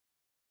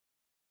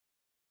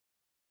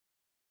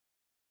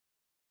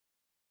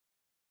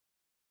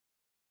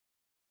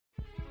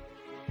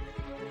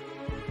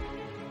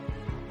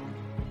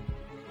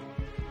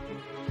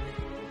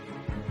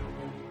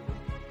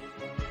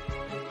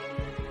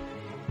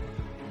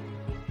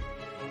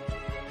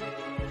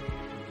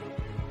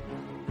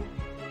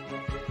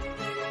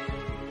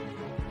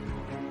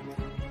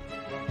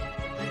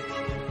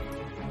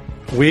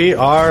We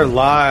are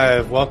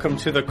live. Welcome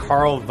to the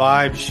Carl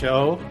Vibe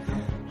Show.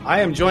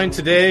 I am joined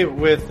today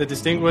with the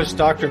distinguished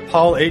Dr.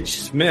 Paul H.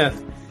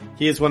 Smith.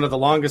 He is one of the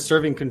longest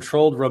serving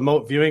controlled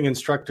remote viewing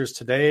instructors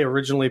today,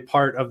 originally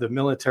part of the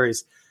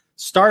military's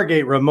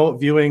Stargate remote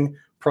viewing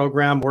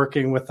program,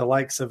 working with the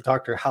likes of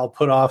Dr. Hal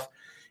Puthoff,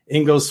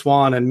 Ingo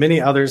Swann, and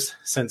many others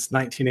since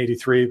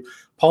 1983.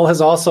 Paul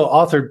has also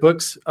authored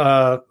books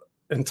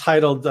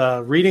entitled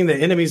Reading the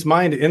Enemy's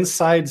Mind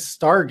Inside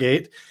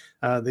Stargate,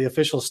 the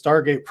official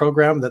Stargate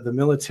program that the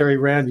military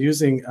ran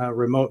using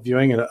remote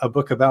viewing, and a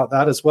book about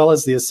that, as well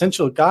as the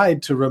Essential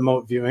Guide to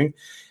Remote Viewing,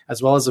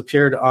 as well as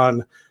appeared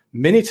on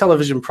many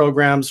television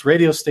programs,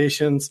 radio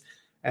stations,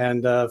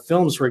 and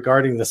films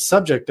regarding the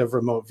subject of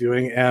remote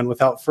viewing. And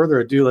without further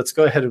ado, let's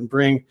go ahead and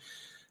bring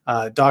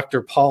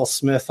Dr. Paul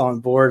Smith on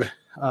board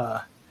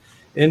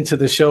into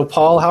the show.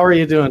 Paul, how are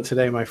you doing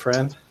today, my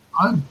friend?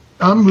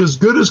 I'm as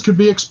good as could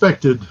be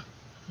expected.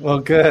 Well,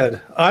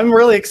 good. I'm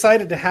really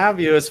excited to have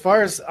you. As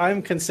far as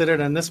I'm considered,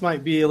 and this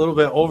might be a little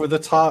bit over the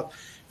top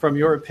from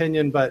your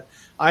opinion, but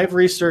I've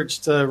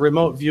researched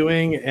remote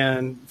viewing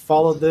and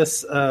followed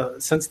this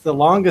since the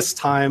longest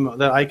time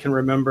that I can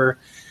remember.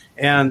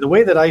 And the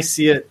way that I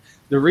see it,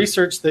 the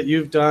research that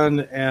you've done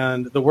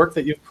and the work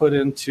that you've put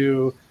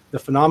into the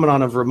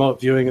phenomenon of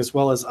remote viewing, as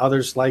well as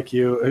others like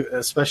you,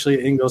 especially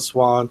Ingo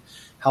Swann,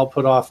 Hal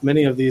Puthoff,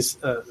 many of these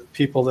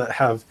people that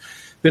have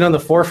been on the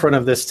forefront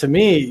of this. To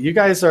me, you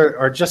guys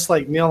are just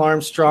like Neil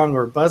Armstrong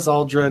or Buzz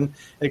Aldrin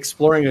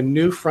exploring a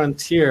new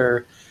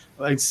frontier,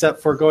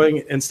 except for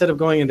instead of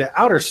going into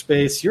outer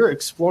space, you're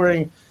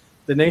exploring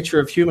the nature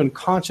of human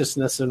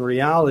consciousness and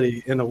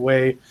reality in a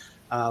way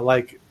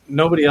like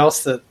nobody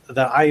else that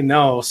I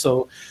know.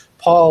 So,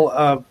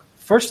 Paul,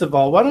 first of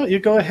all, why don't you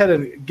go ahead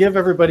and give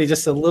everybody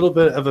just a little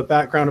bit of a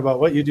background about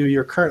what you do.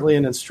 You're currently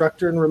an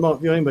instructor in remote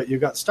viewing, but you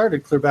got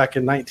started clear back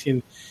in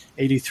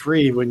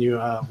 1983 when you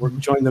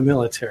joined the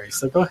military.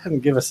 So go ahead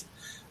and give us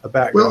a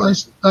background.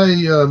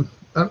 Well,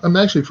 I'm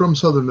actually from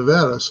Southern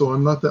Nevada, so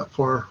I'm not that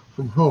far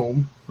from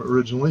home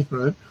originally,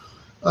 right?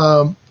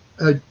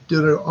 I did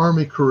an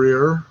Army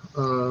career,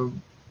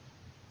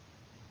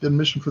 did a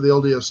mission for the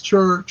LDS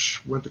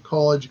Church, went to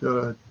college, got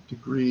a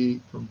degree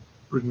from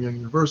Brigham Young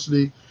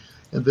University,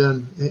 and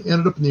then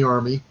ended up in the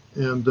Army.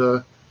 And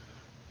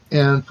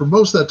for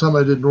most of that time,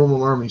 I did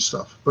normal Army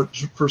stuff. But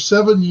for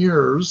 7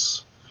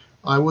 years,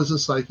 I was a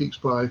psychic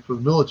spy for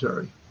the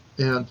military.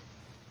 And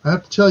I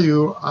have to tell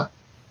you, I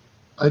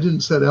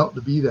didn't set out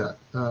to be that.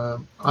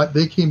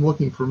 They came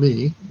looking for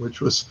me, which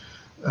was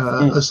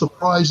a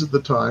surprise at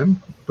the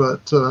time,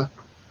 but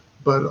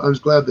I was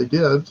glad they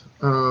did.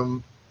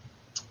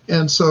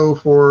 And so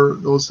for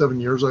those 7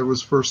 years, I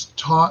was first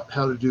taught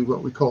how to do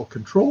what we call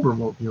controlled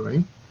remote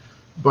viewing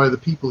by the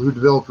people who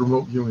developed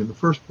remote viewing in the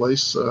first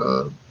place,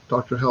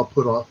 Dr. Hal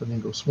Puthoff and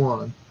Ingo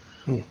Swann.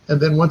 And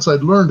then once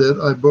I'd learned it,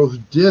 I both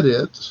did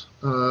it.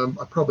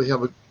 I probably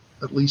have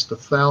at least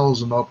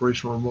 1,000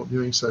 operational remote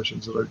viewing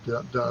sessions that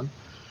I've done,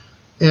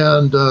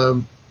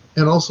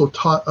 and also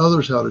taught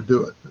others how to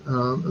do it.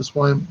 That's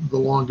why I'm the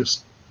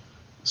longest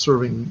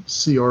serving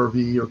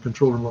CRV or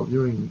controlled remote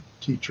viewing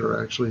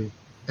teacher actually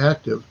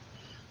active,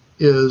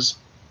 is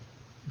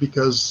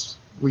because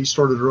we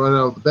started right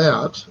out of the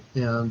bat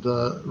and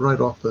right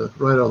out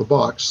of the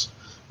box,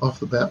 off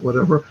the bat,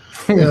 whatever,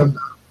 and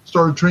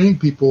started training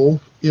people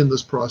in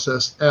this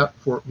process at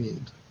Fort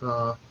Meade.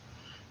 So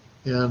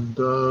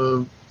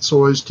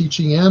I was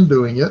teaching and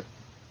doing it.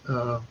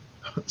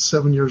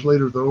 7 years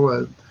later,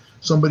 though,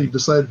 somebody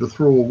decided to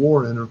throw a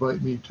war and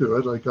invite me to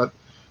it.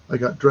 I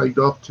got dragged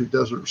off to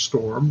Desert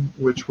Storm,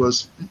 which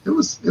was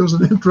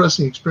an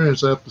interesting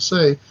experience, I have to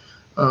say.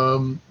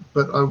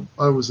 But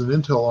I was an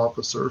intel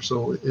officer,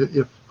 so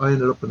if I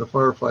ended up in a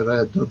firefight, I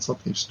had done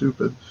something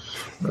stupid.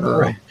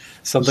 Right.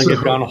 Something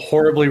had gone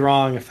horribly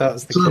wrong, if that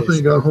was the case.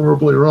 Something gone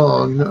horribly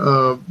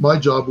wrong. My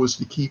job was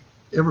to keep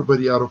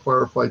everybody out of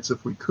firefights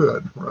if we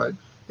could, right?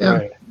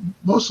 And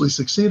mostly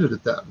succeeded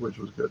at that, which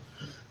was good.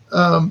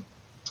 And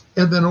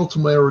then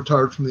ultimately I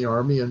retired from the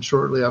Army, and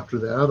shortly after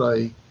that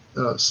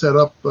I set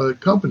up a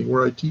company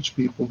where I teach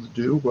people to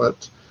do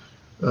what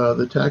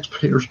the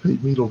taxpayers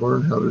paid me to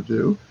learn how to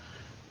do.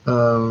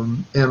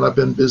 And I've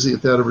been busy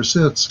at that ever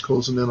since,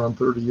 closing in on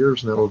 30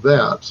 years now of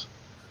that.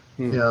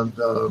 And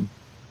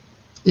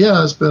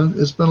it's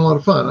been a lot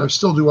of fun. I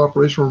still do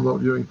operational remote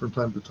viewing from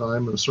time to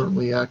time, and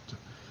certainly act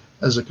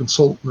as a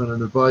consultant and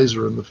an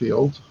advisor in the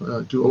field.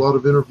 Do a lot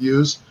of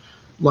interviews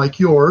like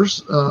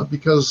yours,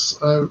 because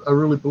I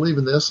really believe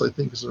in this. I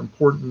think it's an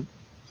important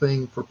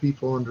thing for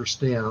people to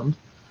understand,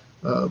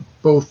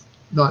 both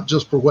not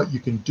just for what you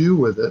can do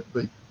with it,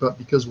 but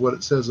because what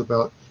it says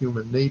about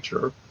human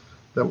nature,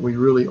 that we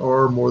really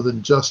are more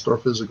than just our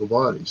physical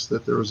bodies,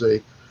 that there's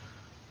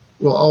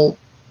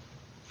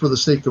for the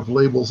sake of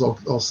labels,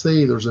 I'll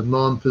say there's a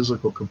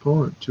non-physical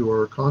component to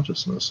our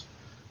consciousness,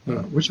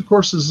 which of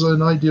course is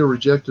an idea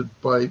rejected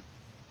by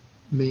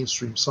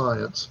mainstream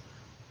science,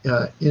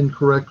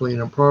 incorrectly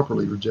and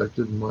improperly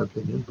rejected, in my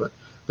opinion. But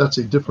that's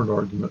a different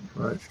argument,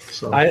 right?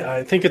 So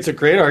I think it's a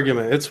great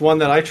argument. It's one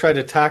that I try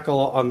to tackle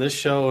on this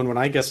show, and when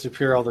I guest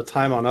appear all the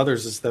time on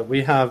others, is that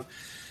we have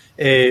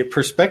a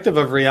perspective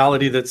of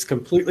reality that's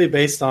completely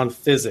based on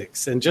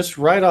physics. And just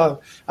right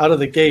out of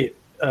the gate,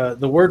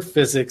 the word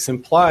physics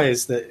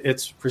implies that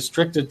it's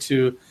restricted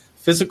to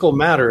physical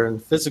matter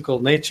and physical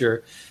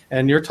nature.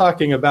 And you're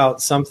talking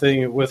about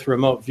something with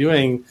remote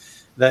viewing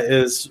that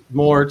is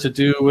more to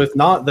do with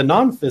not the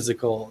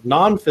non-physical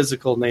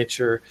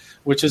nature,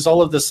 which is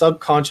all of the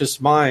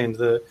subconscious mind,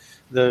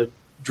 the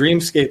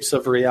dreamscapes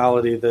of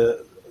reality,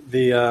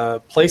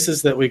 the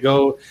places that we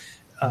go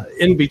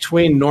in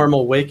between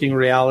normal waking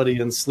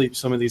reality and sleep,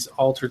 some of these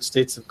altered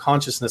states of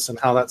consciousness and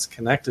how that's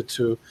connected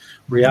to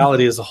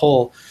reality as a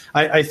whole.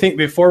 I think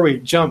before we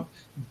jump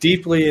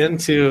deeply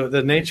into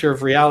the nature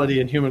of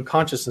reality and human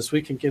consciousness, we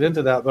can get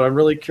into that. But I'm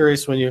really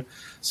curious, when you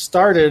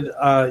started,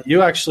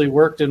 you actually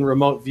worked in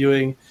remote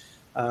viewing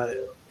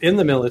in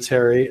the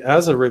military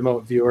as a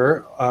remote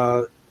viewer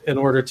in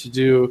order to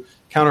do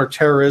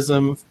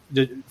counterterrorism,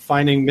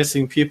 finding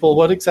missing people.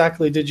 What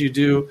exactly did you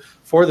do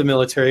for the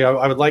military?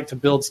 I would like to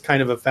build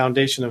kind of a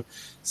foundation of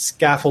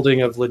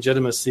scaffolding of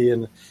legitimacy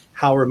and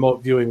how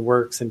remote viewing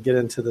works, and get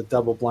into the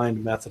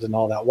double-blind method and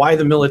all that. Why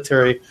the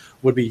military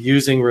would be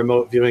using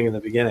remote viewing in the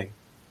beginning?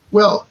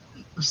 Well,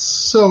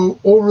 so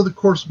over the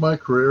course of my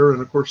career,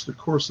 and of course the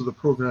course of the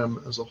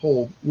program as a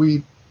whole,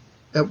 we,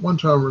 at one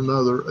time or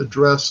another,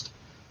 addressed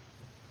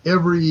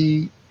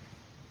every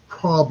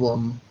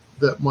problem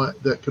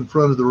that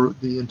confronted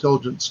the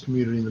intelligence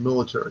community in the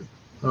military.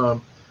 I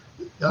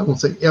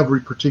won't say every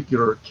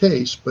particular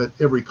case, but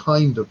every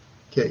kind of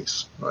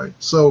case, right?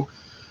 So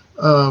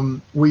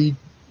we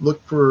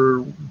looked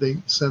for, they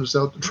sent us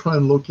out to try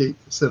and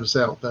sent us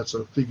out, that's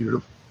a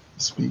figurative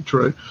speech,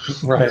 right?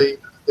 Right.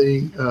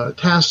 They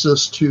tasked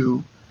us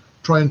to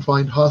try and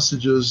find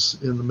hostages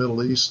in the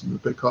Middle East, in the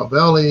Bekaa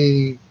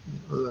Valley,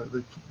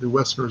 the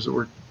Westerners that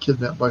were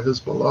kidnapped by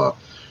Hezbollah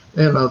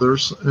and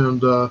others.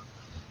 And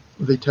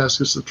they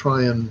tasked us to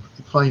try and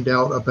find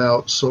out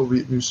about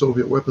new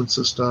Soviet weapon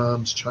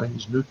systems,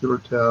 Chinese nuclear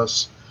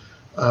tests,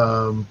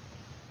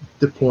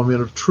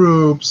 deployment of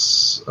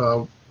troops,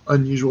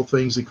 unusual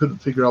things. They couldn't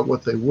figure out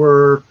what they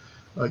were,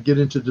 get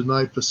into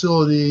denied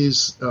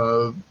facilities,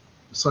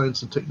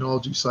 science and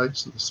technology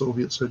sites that the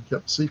Soviets had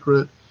kept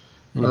secret.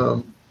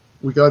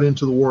 We got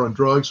into the war on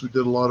drugs. We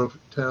did a lot of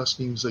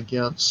taskings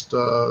against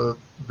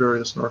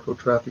various narco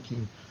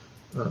trafficking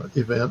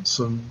events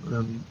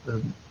and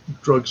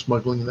drug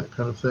smuggling and that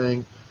kind of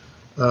thing.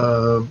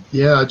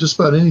 Just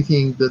about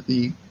anything that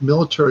the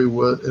military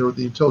or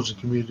the intelligence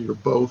community or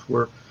both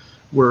were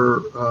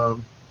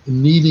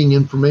needing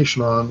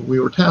information on, we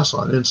were tasked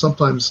on. And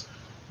sometimes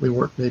we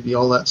weren't maybe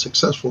all that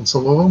successful in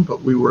some of them,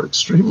 but we were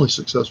extremely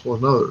successful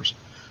in others.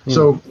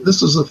 So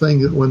this is the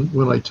thing that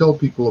when I tell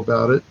people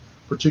about it,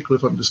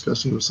 particularly if I'm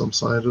discussing with some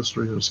scientist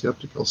or even a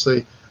skeptic, I'll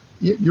say,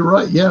 you're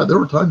right. Yeah, there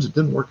were times it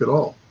didn't work at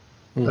all.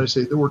 And I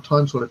say there were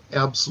times when it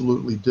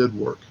absolutely did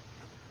work,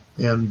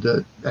 and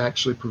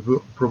actually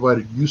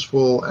provided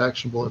useful,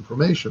 actionable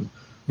information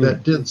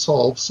that did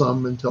solve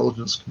some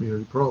intelligence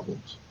community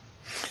problems.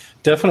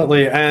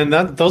 Definitely. And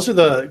those are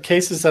the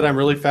cases that I'm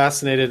really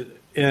fascinated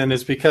in,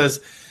 is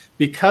because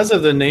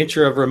of the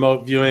nature of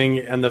remote viewing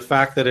and the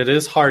fact that it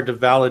is hard to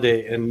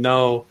validate and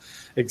know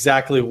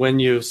exactly when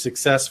you've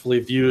successfully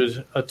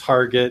viewed a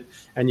target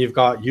and you've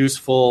got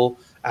useful,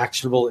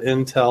 actionable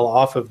intel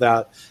off of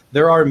that.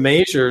 There are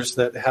measures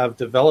that have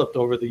developed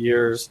over the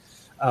years,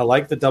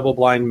 like the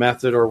double-blind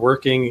method, or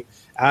working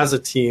as a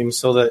team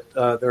so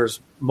that there's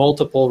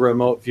multiple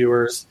remote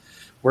viewers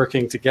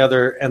working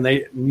together,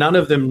 and none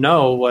of them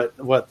know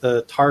what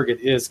the target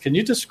is. Can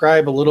you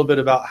describe a little bit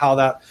about how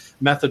that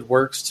method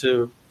works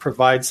to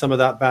provide some of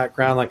that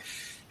background? Like,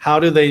 how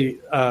do they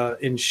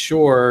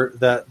ensure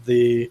that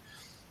the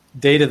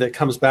data that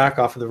comes back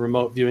off of the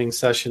remote viewing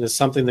session is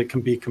something that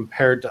can be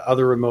compared to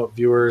other remote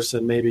viewers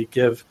and maybe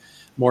give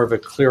more of a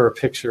clearer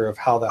picture of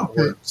how that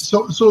works?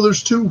 So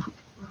there's two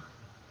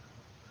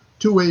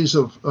ways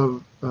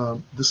of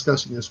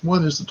discussing this.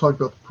 One is to talk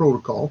about the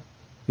protocol,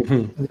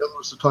 and the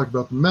other is to talk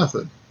about the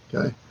method.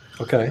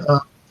 Okay.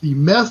 The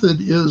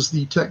method is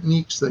the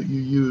techniques that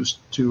you use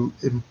to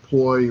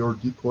employ or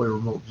deploy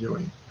remote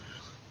viewing.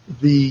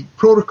 The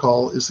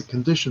protocol is the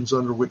conditions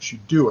under which you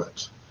do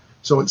it.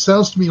 So it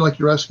sounds to me like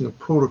you're asking a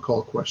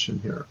protocol question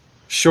here.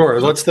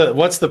 Sure. What's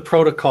the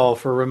protocol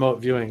for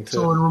remote viewing?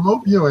 So in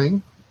remote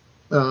viewing,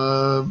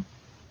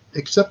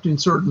 except in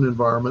certain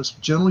environments,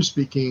 generally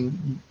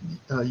speaking,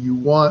 you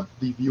want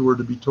the viewer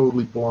to be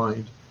totally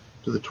blind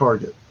to the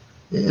target.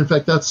 In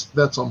fact,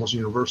 that's almost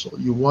universal.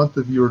 You want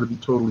the viewer to be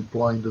totally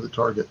blind to the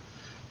target.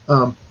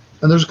 And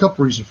there's a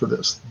couple reasons for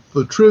this.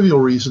 The trivial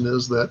reason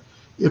is that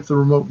if the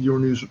remote viewer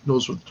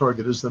knows what the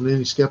target is, then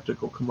any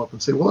skeptic will come up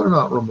and say, well, they're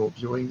not remote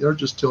viewing. They're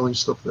just telling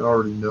stuff they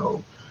already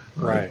know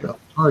about the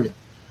target.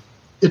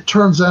 It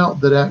turns out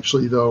that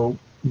actually, though,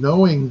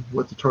 knowing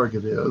what the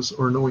target is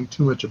or knowing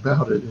too much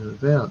about it in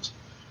advance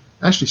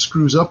actually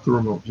screws up the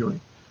remote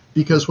viewing.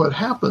 Because what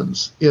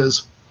happens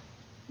is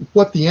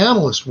what the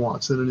analyst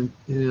wants in an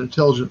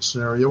intelligence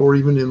scenario, or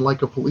even in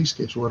like a police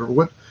case or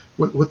whatever.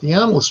 What the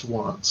analyst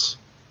wants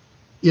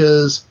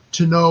is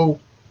to know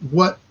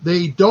what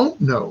they don't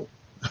know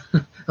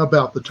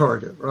about the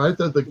target, right?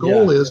 That the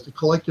goal is to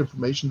collect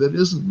information that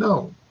isn't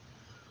known.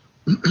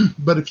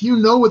 But if you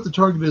know what the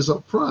target is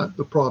up front,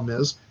 the problem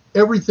is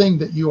everything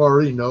that you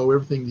already know,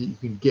 everything that you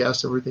can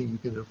guess, everything you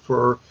can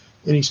infer,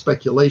 any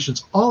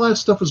speculations, all that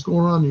stuff is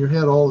going on in your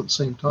head all at the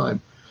same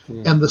time.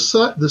 And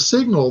the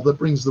signal that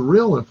brings the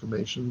real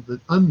information, the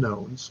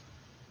unknowns,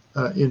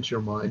 into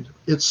your mind,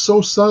 it's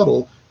so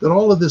subtle that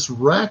all of this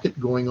racket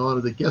going on,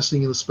 and the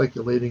guessing and the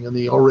speculating and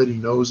the already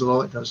knows and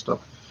all that kind of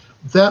stuff,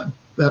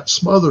 that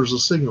smothers the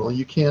signal. And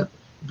it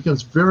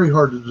becomes very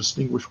hard to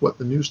distinguish what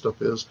the new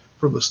stuff is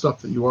from the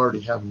stuff that you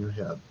already have in your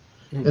head.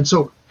 And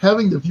so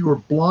having the viewer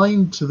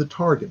blind to the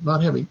target,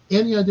 not having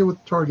any idea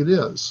what the target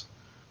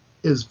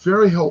is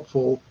very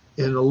helpful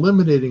in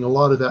eliminating a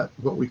lot of that,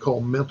 what we call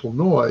mental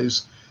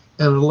noise,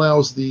 and it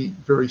allows the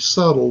very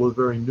subtle or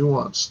very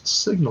nuanced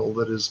signal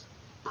that is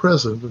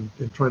present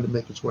and trying to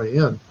make its way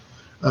in,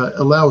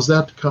 allows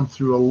that to come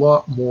through a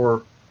lot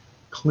more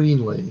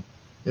cleanly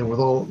and with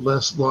a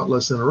lot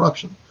less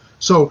interruption.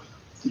 So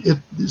it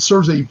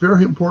serves a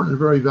very important and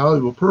very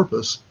valuable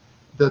purpose,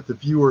 that the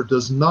viewer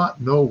does not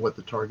know what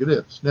the target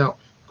is. Now,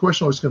 the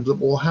question always comes up,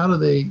 well, how do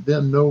they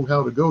then know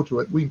how to go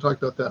to it? We can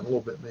talk about that in a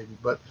little bit maybe,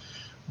 but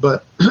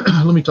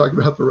let me talk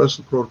about the rest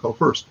of the protocol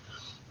first.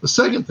 The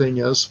second thing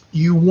is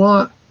you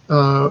want,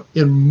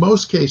 in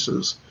most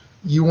cases,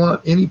 you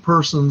want any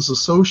persons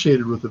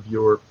associated with the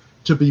viewer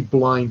to be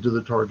blind to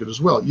the target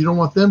as well. You don't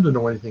want them to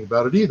know anything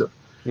about it either.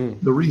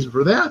 The reason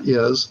for that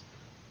is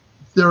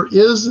there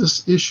is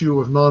this issue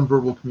of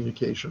nonverbal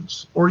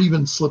communications, or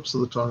even slips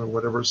of the tongue or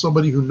whatever.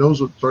 Somebody who knows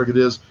what the target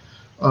is,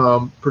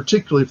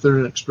 particularly if they're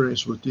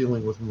inexperienced with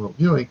dealing with remote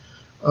viewing,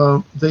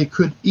 they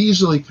could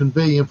easily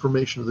convey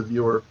information to the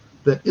viewer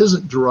that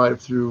isn't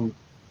derived through,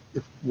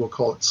 if we'll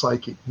call it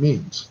psychic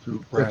means,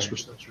 through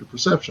extrasensory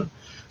perception.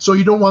 So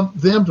you don't want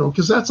them to know,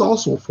 because that's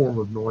also a form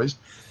of noise.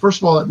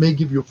 First of all, it may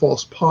give you a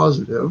false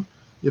positive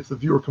if the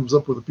viewer comes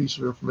up with a piece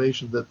of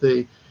information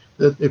that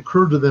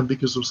occurred to them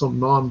because of some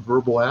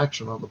nonverbal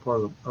action on the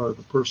part of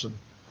the person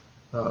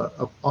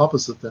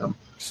opposite them.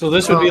 So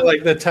this would be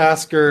like the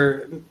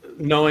tasker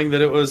knowing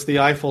that it was the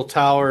Eiffel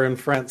Tower in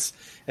France,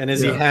 and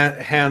as he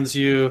hands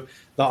you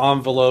the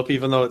envelope,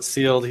 even though it's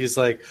sealed, he's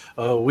like,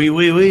 "Oh,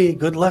 oui,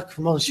 good luck,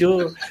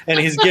 monsieur," and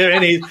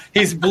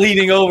he's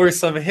bleeding over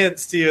some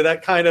hints to you.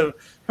 That kind of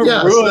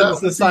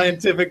ruins the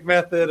scientific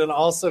method, and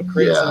also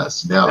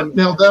creates. Now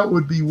that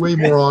would be way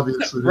more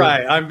obvious.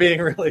 Right, I'm being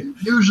really.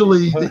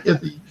 Usually,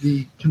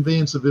 the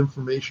conveyance of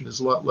information is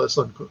a lot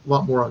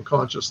more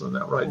unconscious than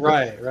that, right?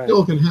 Right.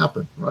 Still can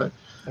happen, right?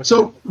 Okay.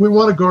 So we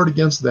want to guard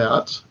against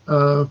that,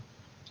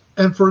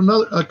 and for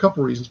a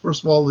couple of reasons.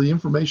 First of all, the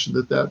information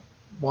that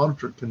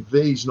monitor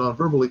conveys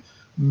non-verbally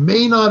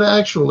may not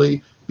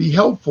actually be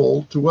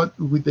helpful to what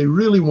they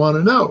really want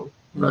to know,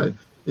 right?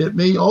 It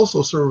may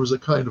also serve as a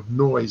kind of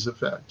noise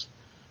effect.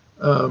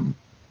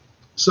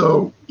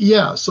 So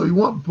you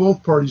want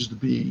both parties to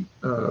be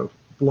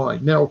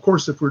blind. Now, of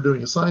course, if we're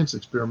doing a science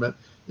experiment,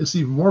 it's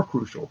even more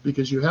crucial,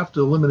 because you have to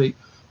eliminate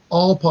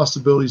all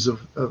possibilities of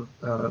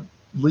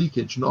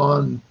leakage,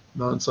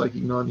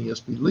 non-psychic,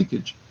 non-ESP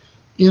leakage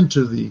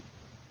into the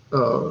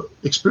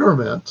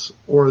experiment,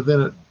 or then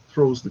it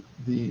throws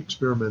the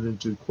experiment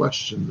into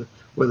question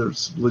whether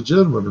it's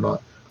legitimate or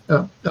not.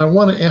 I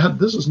want to add,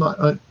 this is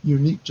not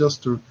unique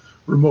just to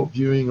remote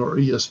viewing or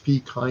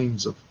ESP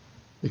kinds of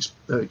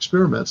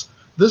experiments.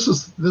 This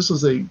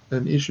is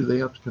an issue they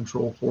have to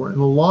control for in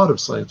a lot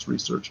of science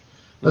research.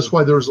 That's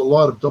why there's a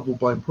lot of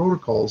double-blind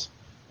protocols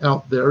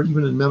out there,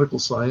 even in medical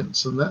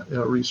science and that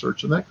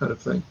research and that kind of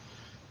thing.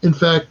 In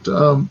fact,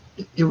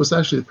 it was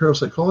actually the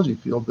parapsychology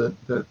field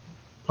that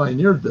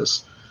pioneered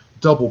this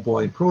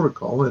double-blind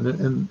protocol,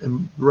 and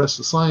the rest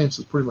of science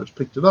has pretty much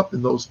picked it up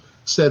in those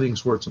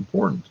settings where it's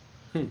important.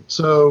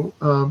 So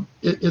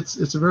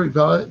it's a very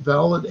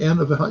valid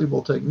and a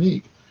valuable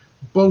technique,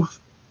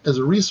 both as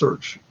a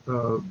research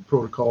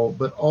protocol,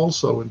 but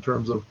also in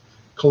terms of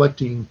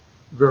collecting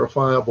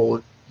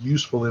verifiable,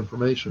 useful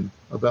information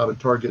about a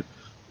target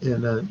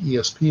in an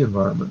ESP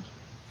environment.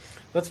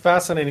 That's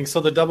fascinating.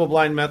 So the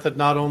double-blind method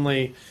not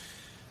only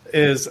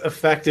is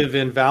effective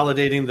in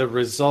validating the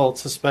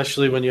results,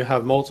 especially when you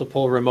have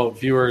multiple remote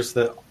viewers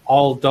that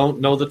all don't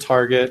know the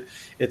target.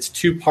 It's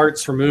 2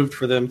 parts removed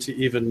for them to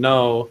even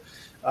know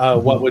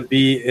what would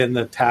be in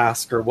the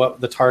task or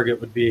what the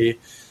target would be.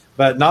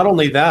 But not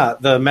only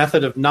that, the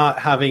method of not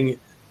having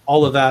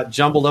all of that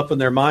jumbled up in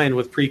their mind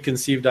with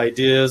preconceived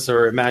ideas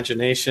or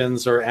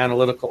imaginations or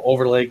analytical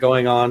overlay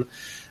going on,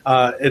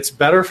 it's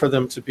better for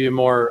them to be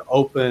more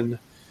open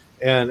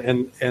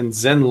and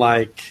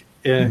Zen-like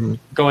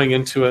going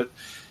into it.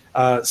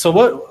 So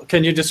what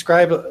can you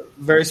describe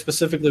very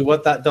specifically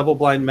what that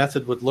double-blind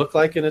method would look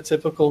like in a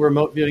typical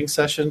remote viewing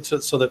session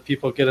so that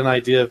people get an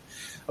idea of,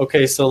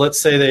 okay, so let's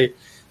say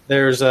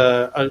there's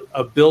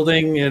a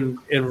building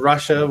in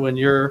Russia when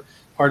you're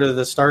part of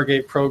the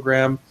Stargate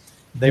program,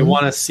 They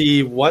want to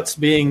see what's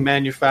being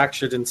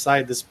manufactured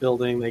inside this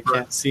building. They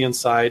can't see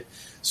inside.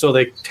 So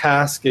they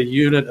task a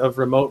unit of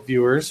remote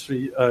viewers,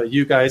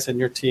 you guys and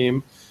your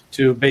team,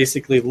 to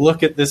basically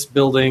look at this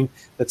building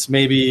that's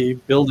maybe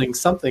building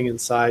something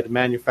inside,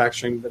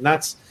 manufacturing.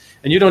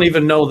 And you don't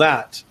even know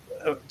that,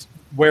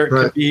 where it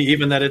could be,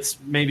 even that it's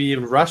maybe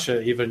in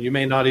Russia even. You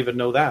may not even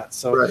know that.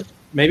 So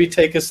maybe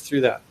take us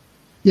through that.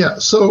 Yeah,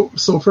 so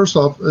first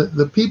off,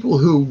 the people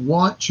who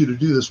want you to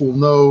do this will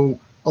know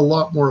a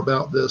lot more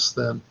about this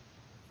than,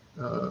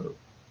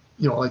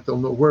 like they'll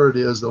know where it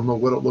is, they'll know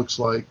what it looks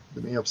like.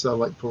 They may have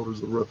satellite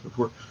photos of the roof if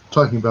we're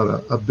talking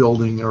about a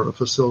building or a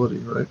facility,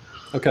 right?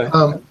 Okay.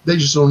 They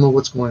just don't know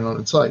what's going on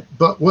inside.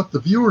 But what the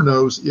viewer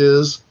knows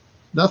is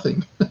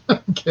nothing.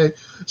 Okay.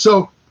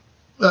 So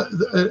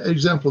an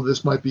example of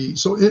this might be,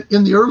 so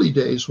in the early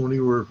days when we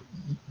were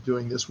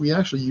doing this, we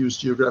actually used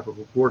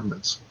geographical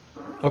coordinates.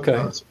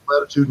 Okay. So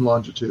latitude and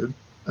longitude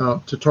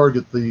to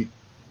target the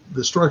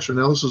structure.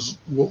 Now, this is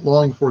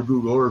long before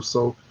Google Earth,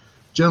 so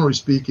generally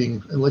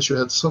speaking, unless you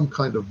had some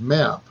kind of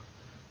map,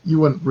 you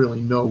wouldn't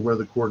really know where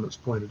the coordinates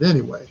pointed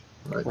anyway,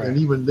 right? And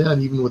even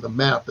then, even with a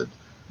map, it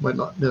might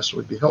not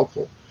necessarily be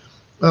helpful.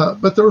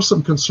 But there was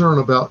some concern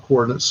about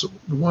coordinates.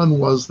 One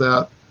was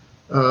that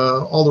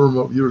all the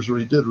remote viewers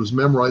really did was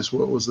memorize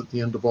what was at the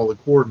end of all the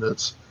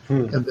coordinates,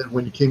 and then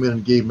when you came in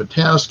and gave them a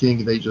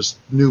tasking, they just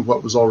knew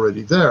what was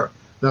already there.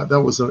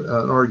 That was an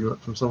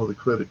argument from some of the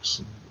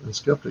critics and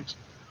skeptics.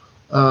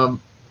 Other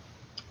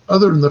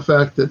than the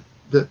fact that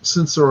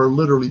since there are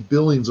literally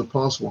billions of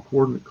possible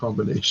coordinate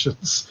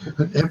combinations,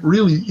 and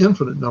really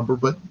infinite number,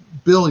 but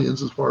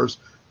billions as far as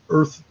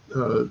Earth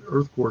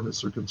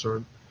coordinates are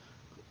concerned,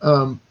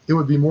 it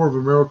would be more of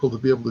a miracle to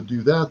be able to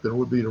do that than it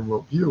would be in a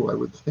remote view, I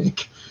would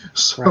think.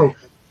 So,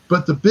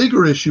 but the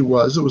bigger issue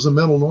was it was a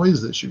mental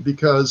noise issue,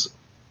 because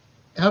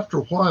after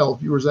a while,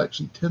 viewers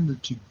actually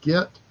tended to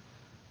get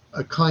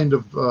a kind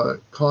of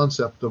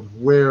concept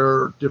of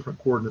where different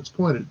coordinates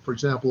pointed. For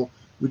example,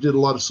 we did a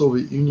lot of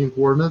Soviet Union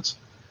coordinates.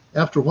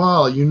 After a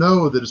while, you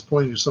know that it's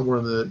pointing to somewhere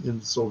in the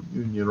Soviet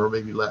Union or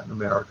maybe Latin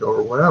America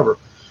or whatever.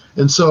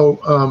 And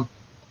so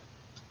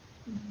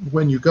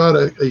when you got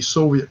a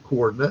Soviet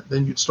coordinate,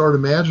 then you'd start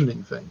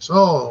imagining things.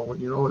 Oh,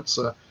 it's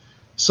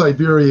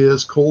Siberia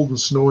is cold and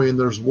snowy, and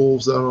there's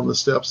wolves out on the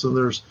steppes, and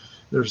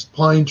there's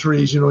pine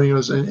trees,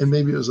 and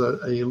maybe it was a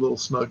little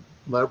snug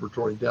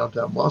laboratory in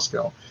downtown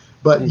Moscow.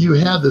 But you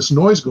had this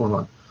noise going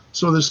on.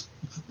 So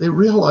they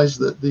realized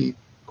that the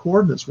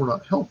coordinates were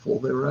not helpful.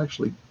 They were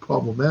actually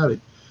problematic.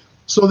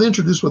 So they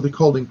introduced what they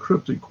called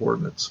encrypted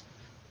coordinates.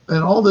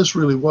 And all this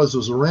really was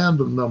a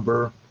random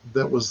number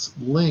that was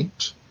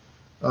linked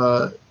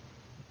by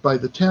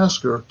the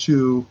tasker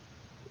to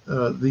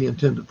the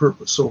intended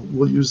purpose. So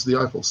we'll use the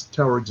Eiffel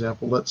Tower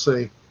example. Let's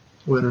say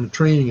when in a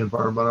training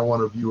environment, I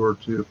want a viewer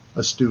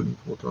a student,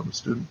 we'll call them a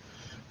student,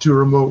 to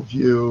remote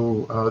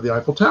view the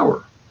Eiffel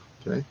Tower.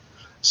 Okay.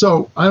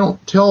 So I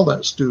don't tell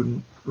that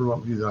student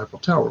remote view the Eiffel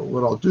Tower.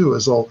 What I'll do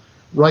is I'll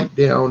write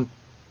down,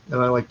 and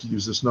I like to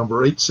use this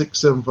number,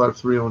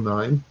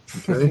 8675309.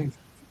 Okay,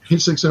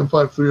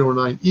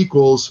 8675309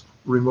 equals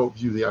remote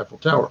view the Eiffel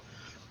Tower.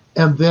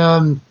 And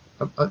then,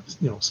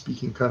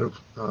 speaking kind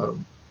of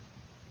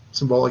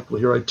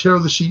symbolically here, I tear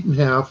the sheet in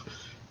half.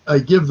 I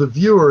give the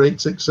viewer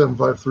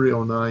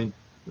 8675309.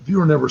 The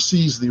viewer never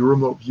sees the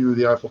remote view of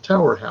the Eiffel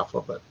Tower half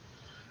of it.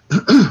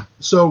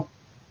 So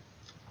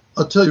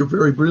I'll tell you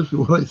very briefly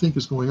what I think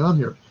is going on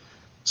here.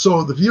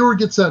 So the viewer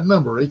gets that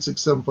number,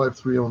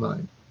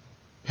 8675309,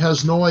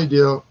 has no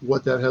idea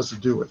what that has to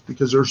do with,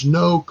 because there's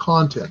no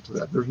content to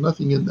that. There's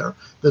nothing in there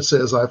that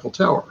says Eiffel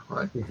Tower,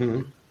 right?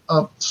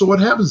 So what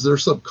happens, their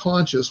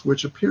subconscious,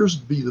 which appears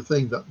to be the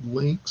thing that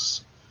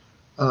links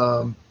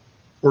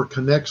or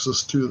connects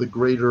us to the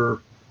greater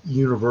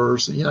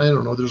universe. I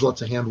don't know, there's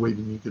lots of hand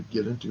waving you could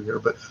get into here,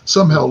 but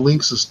somehow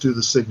links us to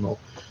the signal.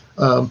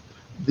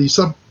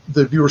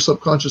 The viewer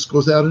subconscious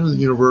goes out into the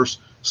universe,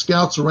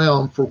 scouts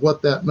around for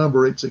what that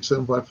number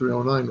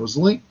 8675309 was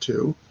linked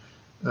to.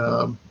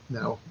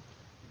 Now,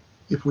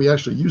 if we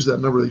actually use that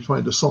number, they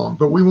find a song,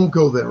 but we won't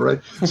go there, right?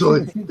 So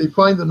they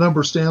find the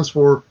number stands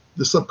for,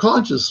 the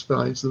subconscious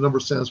finds the number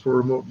stands for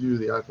remote view of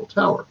the Eiffel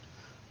Tower.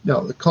 Now,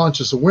 the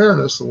conscious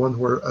awareness, the one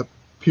where it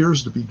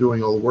appears to be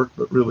doing all the work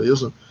but really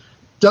isn't,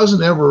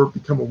 doesn't ever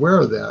become aware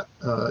of that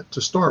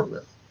to start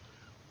with.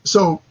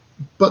 So,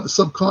 but the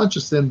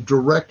subconscious then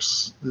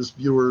directs this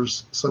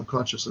viewer's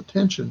subconscious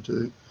attention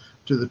to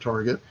the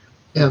target,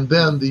 and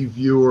then the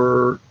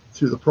viewer,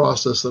 through the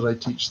process that I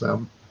teach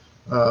them,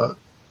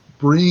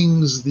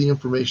 brings the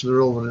information, the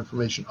relevant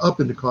information, up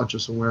into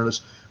conscious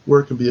awareness,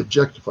 where it can be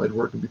objectified,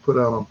 where it can be put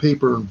out on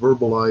paper and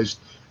verbalized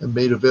and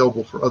made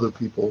available for other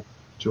people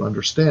to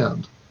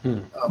understand.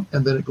 And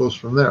then it goes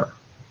from there.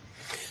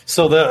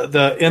 So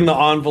the in the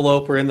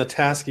envelope or in the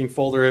tasking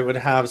folder, it would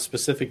have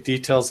specific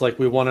details like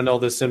we want to know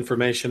this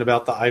information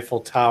about the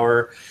Eiffel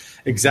Tower,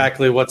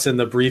 exactly what's in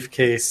the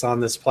briefcase on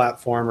this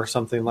platform or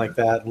something like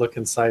that. Look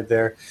inside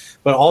there.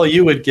 But all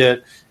you would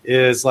get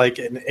is like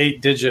an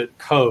 8-digit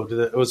code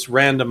that was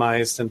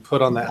randomized and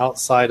put on the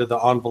outside of the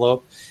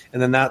envelope.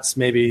 And then that's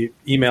maybe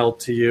emailed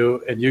to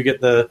you and you get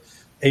the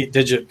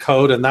 8-digit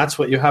code and that's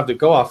what you have to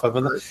go off of.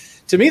 And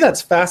to me,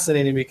 that's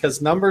fascinating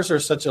because numbers are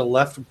such a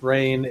left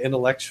brain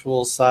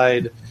intellectual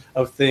side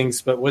of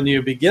things. But when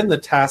you begin the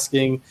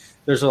tasking,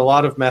 there's a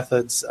lot of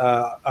methods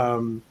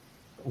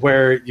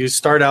where you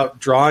start out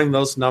drawing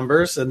those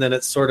numbers and then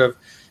it sort of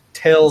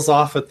tails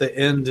off at the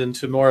end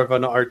into more of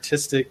an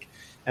artistic,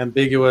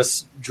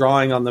 ambiguous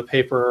drawing on the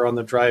paper or on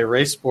the dry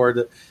erase board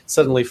that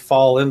suddenly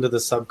fall into the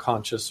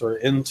subconscious or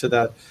into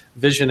that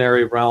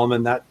visionary realm,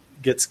 and that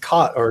gets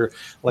caught. Or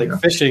like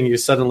fishing, you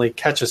suddenly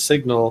catch a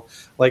signal,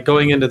 like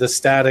going into the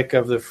static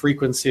of the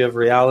frequency of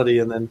reality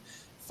and then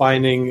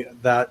finding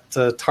that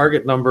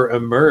target number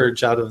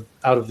emerge out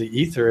of the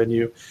ether, and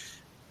you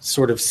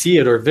sort of see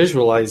it or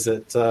visualize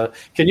it.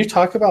 Can you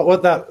talk about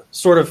what that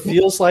sort of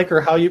feels like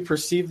or how you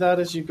perceive that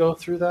as you go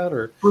through that?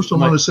 Or first, I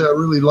want to say I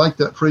really like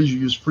that phrase you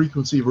use,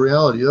 frequency of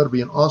reality. That would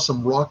be an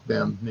awesome rock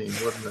band name,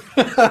 wouldn't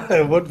it?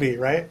 It would be,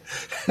 right?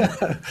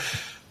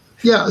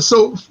 Yeah.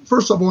 So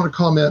first, I want to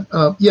comment.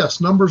 Yes,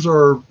 numbers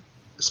are,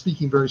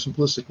 speaking very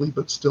simplistically,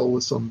 but still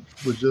with some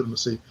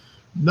legitimacy.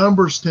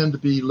 Numbers tend to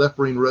be left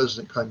brain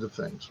resident kinds of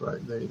things, right?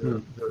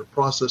 They're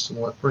processed in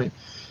the left brain.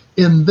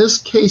 In this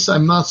case,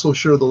 I'm not so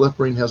sure the left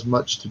brain has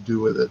much to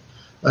do with it.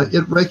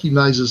 It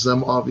recognizes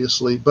them,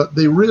 obviously, but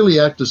they really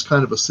act as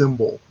kind of a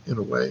symbol in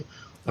a way,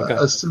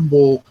 a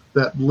symbol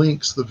that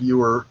links the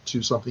viewer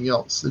to something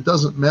else. It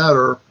doesn't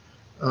matter.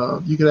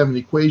 You could have an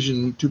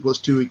equation, 2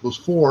 + 2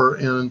 = 4,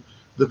 and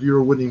the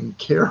viewer wouldn't even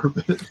care.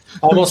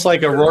 Almost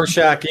like a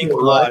Rorschach ink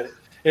blot.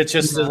 It's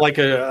just like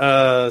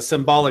a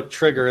symbolic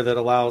trigger that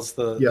allows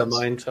the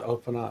mind to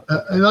open up.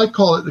 And I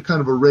call it a kind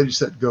of a ready,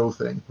 set, go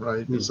thing,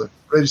 right? It's like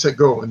ready, set,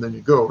 go, and then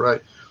you go,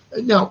 right?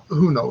 Now,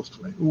 who knows?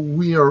 Right?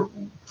 We are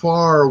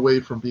far away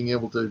from being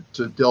able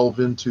to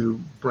delve into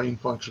brain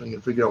functioning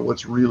and figure out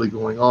what's really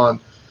going on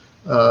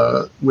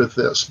with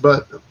this.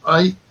 But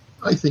I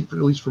think, at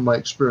least from my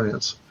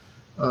experience,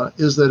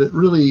 is that it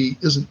really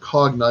isn't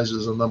cognized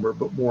as a number,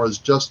 but more as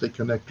just a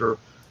connector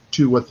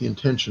to what the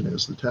intention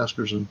is, the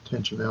tasker's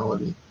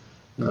intentionality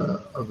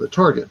of the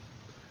target.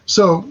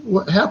 So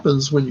what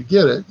happens when you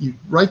get it, you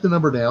write the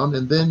number down,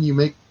 and then you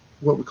make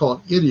what we call an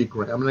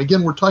ideogram. And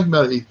again, we're talking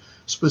about a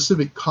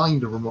specific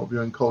kind of remote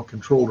viewing called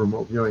controlled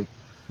remote viewing.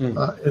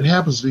 It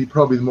happens to be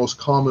probably the most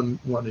common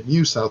one in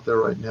use out there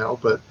right now,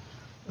 but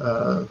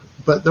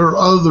there are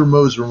other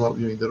modes of remote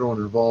viewing that don't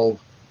involve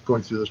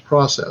going through this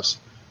process.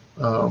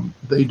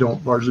 They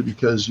don't, largely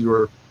because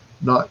you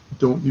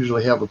don't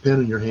usually have a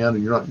pen in your hand,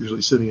 and you're not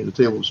usually sitting at a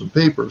table with some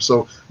paper,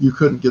 so you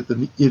couldn't get the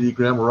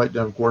ideogram or write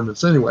down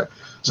coordinates anyway.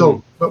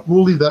 So, but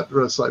we'll leave that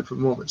aside for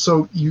the moment.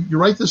 So you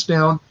write this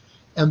down,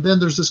 and then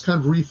there's this kind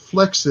of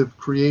reflexive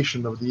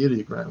creation of the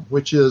ideogram,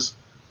 which is,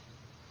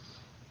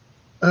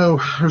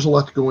 there's a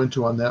lot to go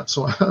into on that,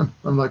 so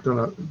I'm not going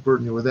to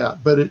burden you with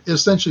that. But it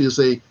essentially is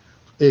a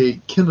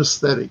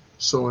kinesthetic,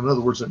 so in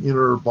other words, an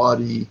inner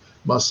body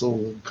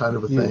muscle kind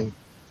of a thing.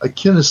 A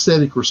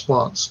kinesthetic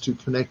response to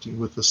connecting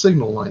with the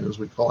signal line, as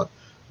we call it,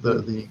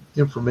 the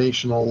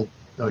informational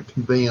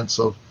conveyance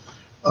of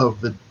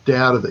the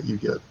data that you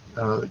get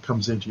that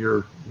comes into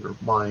your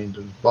mind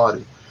and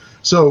body.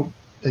 So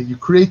you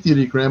create the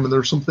ideogram, and there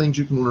are some things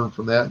you can learn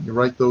from that, and you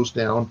write those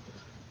down.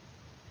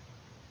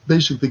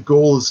 Basically, the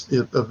goal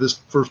of this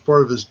first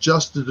part of it is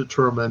just to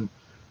determine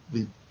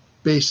the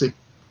basic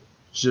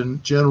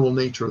general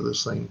nature of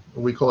this thing.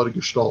 We call it a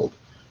gestalt.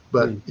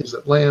 But is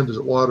it land? Is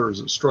it water?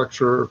 Is it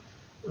structure?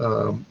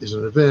 Is it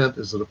an event?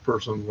 Is it a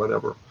person?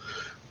 Whatever.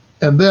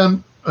 And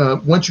then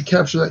once you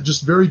capture that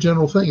just very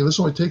general thing, and this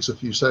only takes a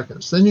few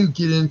seconds, then you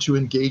get into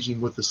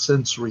engaging with the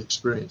sensory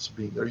experience of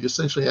being there. You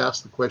essentially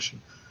ask the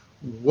question,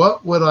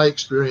 what would I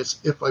experience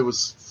if I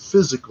was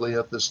physically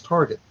at this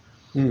target?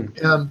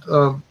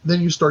 And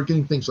then you start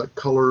getting things like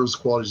colors,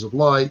 qualities of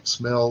light,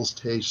 smells,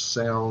 tastes,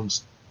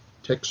 sounds,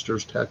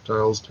 textures,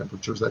 tactiles,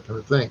 temperatures, that kind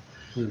of thing.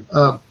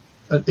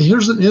 And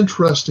here's an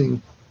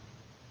interesting,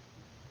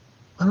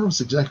 I don't know if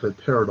it's exactly a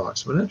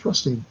paradox, but an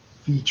interesting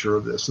feature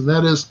of this, and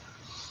that is,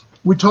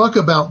 we talk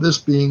about this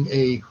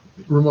being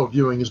remote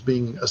viewing as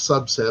being a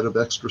subset of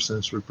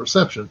extrasensory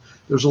perception.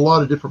 There's a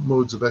lot of different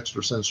modes of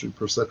extrasensory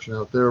perception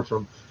out there,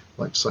 from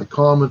like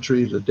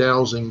psychometry to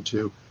dowsing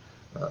to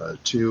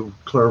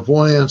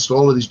clairvoyance, to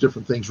all of these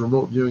different things.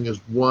 Remote viewing is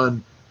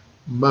one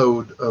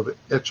mode of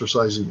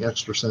exercising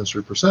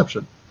extrasensory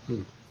perception.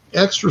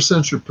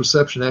 Extrasensory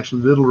perception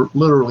actually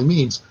literally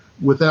means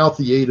without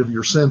the aid of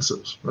your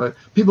senses, right?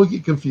 People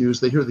get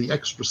confused. They hear the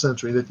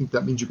extrasensory. They think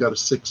that means you've got a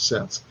sixth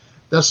sense.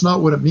 That's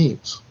not what it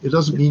means. It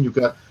doesn't mean you've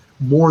got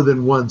more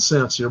than one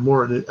sense. You're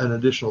more an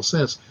additional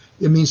sense.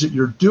 It means that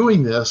you're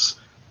doing this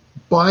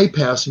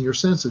bypassing your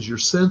senses. Your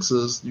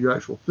senses, your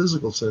actual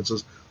physical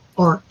senses,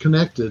 aren't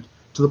connected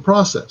to the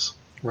process.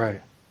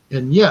 Right.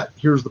 And yet,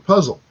 here's the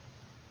puzzle.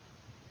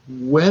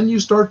 When you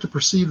start to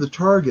perceive the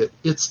target,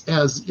 it's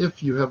as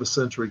if you have a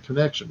sensory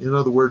connection. In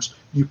other words,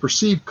 you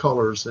perceive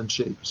colors and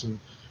shapes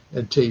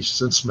and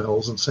tastes and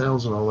smells and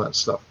sounds and all that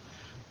stuff.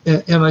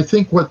 And I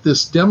think what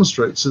this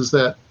demonstrates is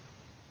that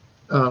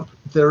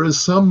there is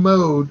some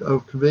mode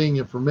of conveying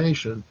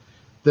information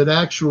that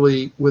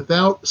actually,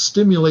 without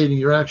stimulating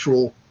your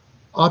actual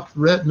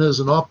retinas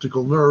and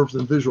optical nerves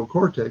and visual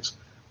cortex,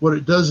 what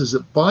it does is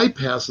it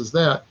bypasses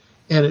that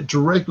and it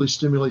directly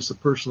stimulates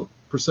the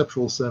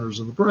perceptual centers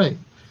of the brain.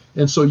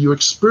 And so you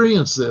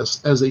experience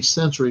this as a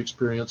sensory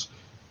experience,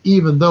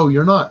 even though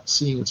you're not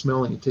seeing and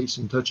smelling and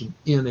tasting and touching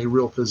in a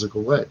real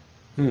physical way.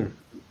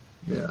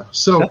 Yeah.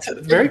 So that's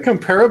very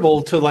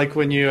comparable to like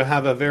when you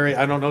have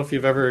I don't know if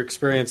you've ever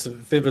experienced a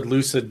vivid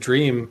lucid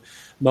dream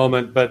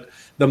moment, but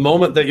the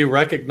moment that you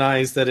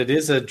recognize that it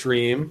is a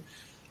dream,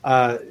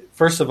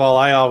 first of all,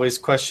 I always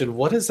question,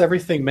 what is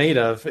everything made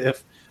of?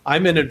 If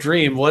I'm in a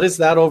dream, what is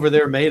that over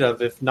there made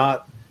of, if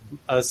not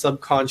a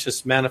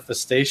subconscious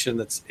manifestation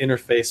that's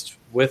interfaced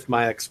with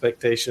my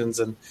expectations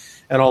and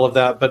all of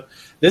that? But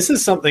this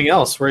is something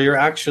else where you're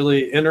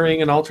actually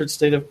entering an altered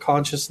state of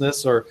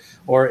consciousness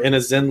or in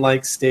a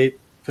Zen-like state,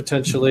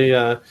 potentially,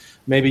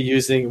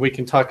 maybe we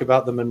can talk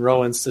about the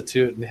Monroe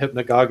Institute and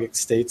hypnagogic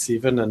states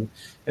even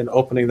and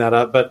opening that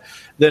up. But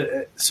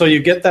so you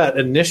get that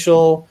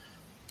initial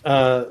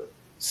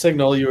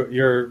signal,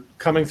 you're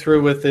coming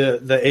through with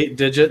the 8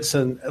 digits,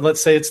 and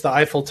let's say it's the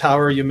Eiffel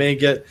Tower, you may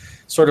get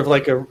sort of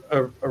like a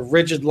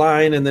rigid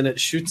line, and then it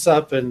shoots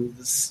up and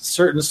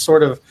certain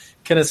sort of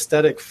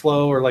kinesthetic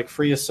flow or like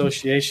free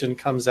association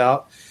comes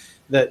out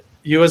that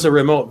you as a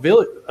remote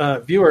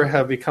viewer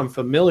have become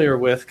familiar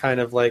with, kind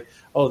of like,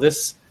 oh,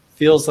 this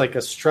feels like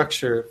a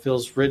structure, it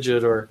feels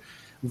rigid or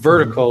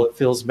vertical, it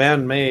feels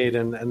man-made,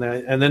 and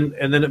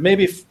then it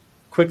maybe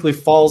quickly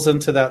falls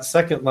into that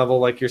second level,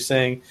 like you're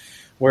saying,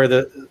 where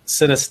the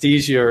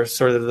synesthesia or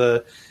sort of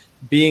the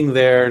being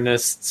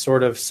there-ness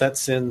sort of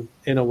sets in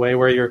a way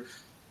where you're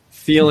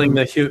feeling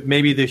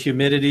maybe the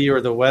humidity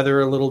or the weather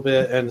a little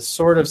bit and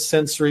sort of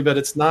sensory, but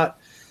it's not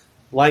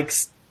like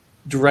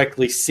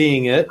directly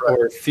seeing it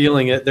or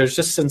feeling it. There's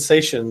just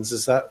sensations.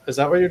 Is that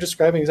what you're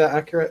describing? Is that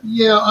accurate?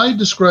 Yeah, I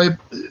describe.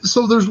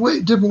 So there's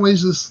different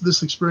ways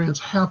this experience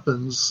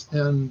happens,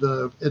 and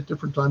at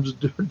different times with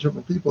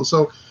different people.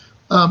 So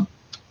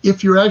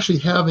if you're actually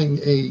having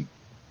a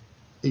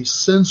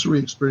sensory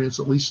experience,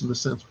 at least in the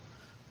sense,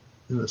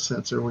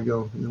 there we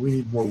go. We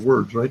need more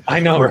words, right? I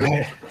know,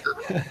 right?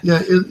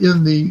 Yeah,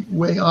 in the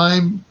way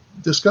I'm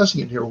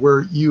discussing it here,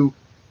 where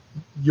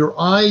your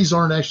eyes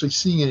aren't actually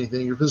seeing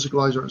anything, your physical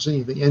eyes aren't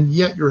seeing anything, and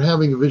yet you're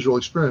having a visual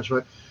experience,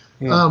 right?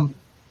 Yeah.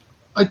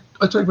 I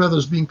talk about this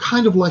as being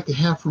kind of like a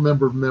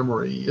half-remembered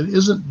memory. It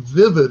isn't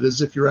vivid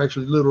as if you're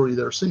actually literally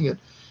there seeing it.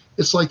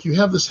 It's like you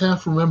have this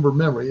half-remembered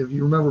memory. If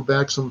you remember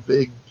back some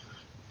vague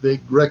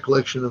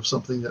recollection of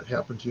something that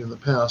happened to you in the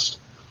past,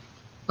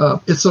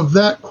 it's of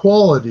that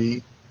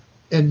quality,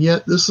 and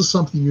yet this is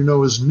something you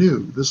know is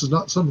new. This is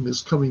not something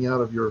that's coming out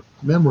of your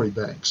memory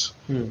banks.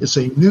 It's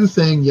a new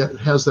thing, yet it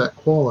has that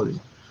quality.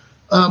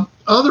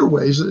 Other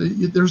ways,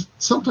 there's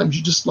sometimes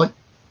you just like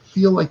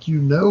feel like you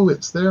know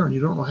it's there and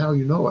you don't know how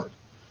you know it.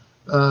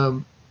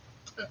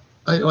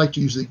 I like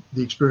to use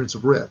the experience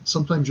of red.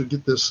 Sometimes you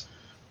get this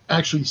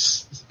actually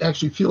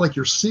feel like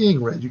you're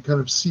seeing red. You kind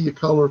of see a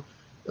color,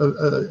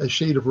 a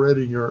shade of red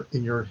in your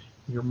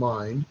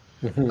mind.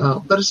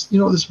 But it's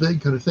this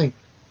vague kind of thing.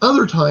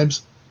 Other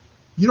times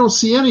you don't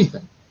see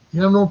anything.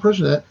 You have no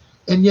impression of that,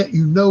 and yet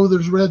you know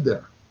there's red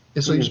there.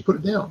 And so you just put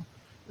it down.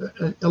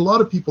 A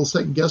lot of people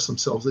second guess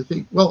themselves. They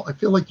think, well, I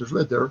feel like there's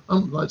red there.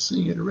 I'm not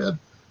seeing any red.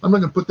 I'm not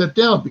going to put that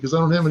down because I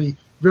don't have any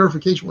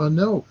verification. Well,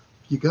 no,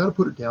 you got to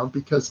put it down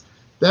because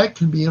that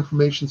can be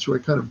information through a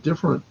kind of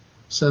different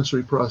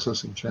sensory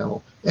processing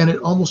channel. And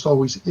it almost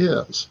always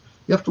is.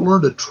 You have to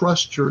learn to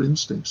trust your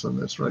instincts on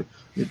this, right?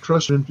 You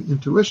trust your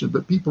intuition,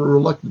 but people are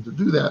reluctant to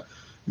do that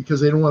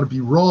because they don't want to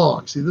be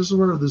wrong. See, this is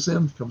where the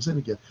Zen comes in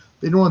again.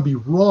 They don't want to be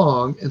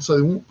wrong, and so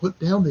they won't put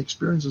down the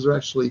experiences they're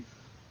actually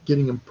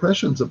getting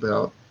impressions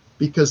about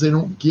because they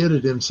don't get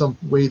it in some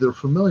way they're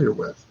familiar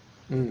with.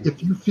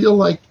 If you feel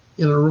like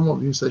in a remote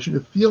viewing session,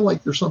 if you feel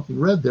like there's something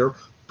red there,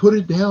 put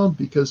it down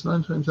because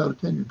 9 times out of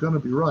 10 you're going to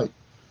be right.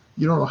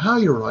 You don't know how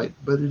you're right,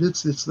 but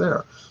it's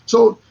there.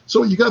 So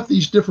you got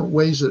these different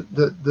ways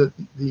that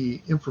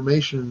the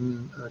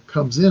information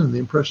comes in and the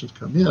impressions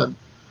come in.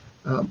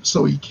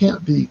 So you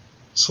can't be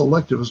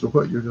selective as to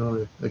what you're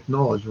going to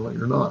acknowledge and what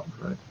you're not,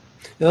 right?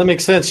 Yeah, that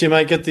makes sense. You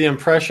might get the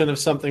impression of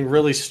something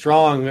really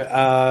strong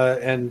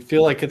and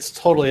feel like it's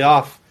totally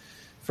off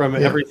from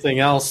everything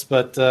else,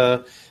 but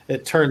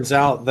it turns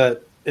out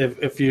that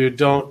if you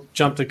don't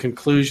jump to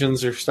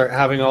conclusions or start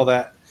having all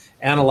that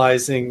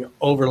analyzing,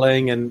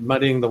 overlaying, and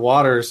muddying the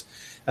waters,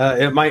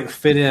 it might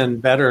fit in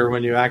better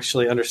when you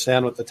actually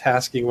understand what the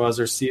tasking was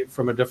or see it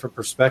from a different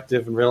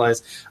perspective and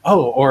realize,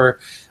 or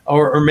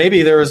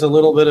maybe there was a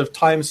little bit of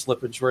time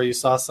slippage where you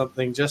saw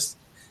something just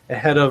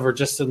ahead of or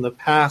just in the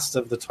past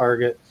of the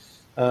target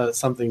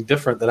something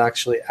different that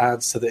actually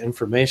adds to the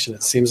information.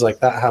 It seems like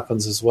that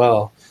happens as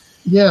well.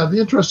 Yeah, the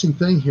interesting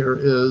thing here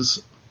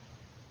is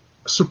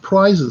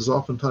surprises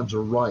oftentimes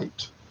are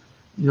right.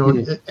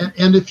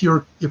 And if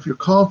you're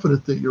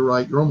confident that you're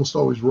right, you're almost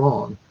always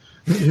wrong.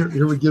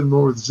 Here we get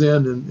more with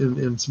Zen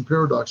and some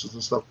paradoxes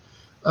and stuff.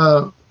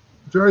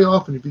 Very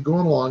often, if you're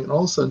going along and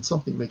all of a sudden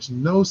something makes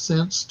no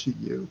sense to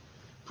you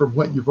from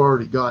what you've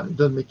already gotten, it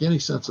doesn't make any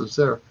sense that's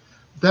there,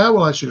 that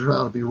will actually turn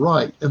out to be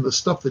right. And the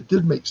stuff that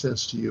did make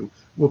sense to you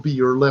will be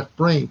your left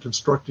brain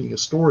constructing a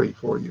story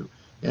for you,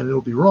 and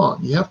it'll be wrong.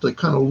 You have to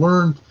kind of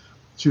learn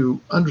to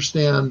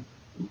understand,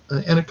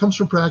 and it comes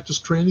from practice,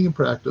 training and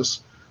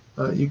practice.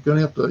 You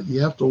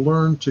have to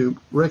learn to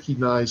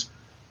recognize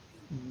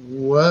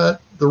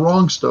what the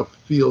wrong stuff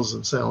feels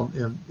and sound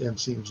and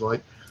seems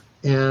like,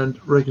 and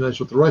recognize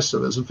what the right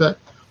stuff is. In fact,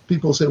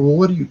 people say, well,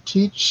 what do you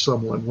teach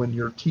someone when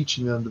you're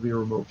teaching them to be a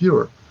remote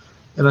viewer?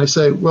 And I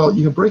say, well,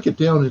 you can break it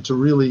down into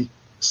really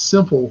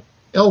simple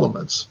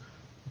elements,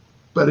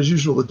 but as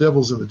usual, the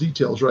devil's in the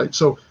details, right?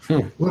 So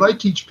what I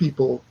teach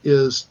people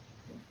is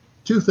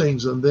two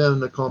things, and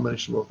then a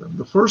combination of them.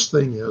 The first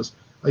thing is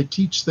I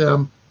teach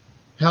them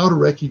how to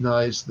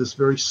recognize this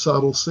very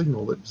subtle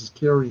signal that is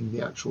carrying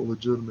the actual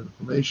legitimate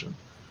information.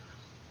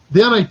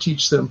 Then I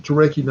teach them to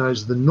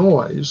recognize the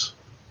noise,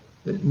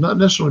 not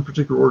necessarily in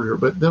particular order here,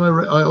 but then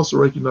I also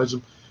recognize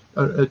them,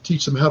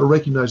 teach them how to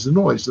recognize the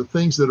noise, the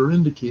things that are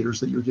indicators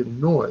that you're getting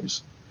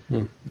noise.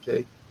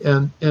 Okay,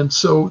 and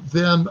so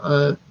then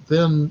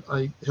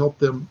I help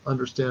them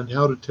understand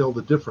how to tell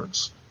the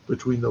difference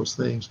between those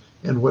things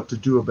and what to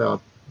do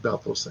about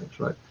those things,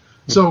 right?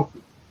 So,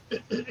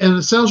 and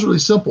it sounds really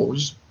simple.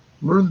 Just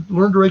learn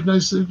to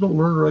recognize the signal,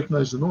 learn to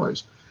recognize the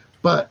noise,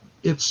 but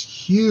it's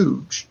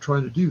huge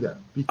trying to do that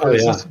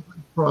because it's a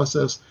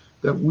process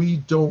that we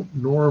don't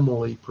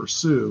normally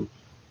pursue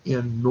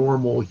in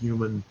normal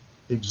human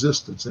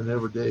existence in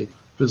everyday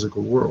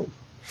physical world.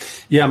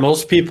 Yeah,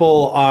 most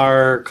people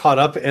are caught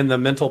up in the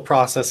mental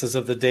processes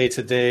of the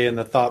day-to-day and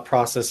the thought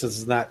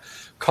processes and that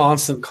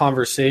constant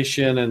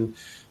conversation and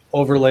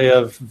overlay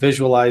of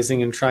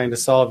visualizing and trying to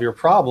solve your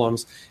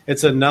problems.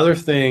 It's another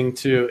thing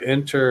to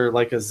enter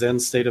like a Zen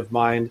state of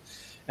mind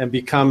and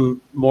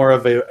become more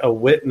of a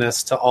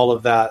witness to all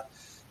of that.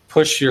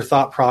 Push your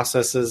thought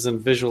processes and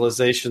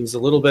visualizations a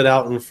little bit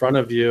out in front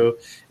of you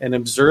and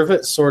observe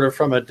it sort of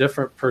from a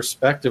different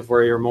perspective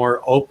where you're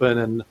more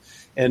open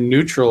and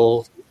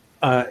neutral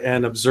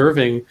and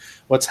observing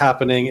what's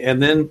happening,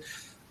 and then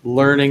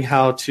learning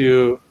how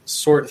to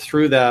sort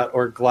through that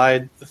or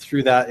glide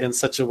through that in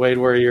such a way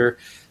where you're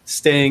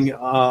staying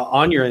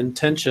on your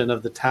intention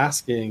of the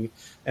tasking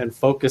and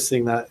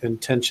focusing that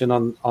intention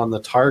on the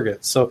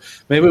target. So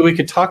maybe we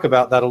could talk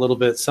about that a little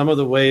bit, some of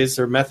the ways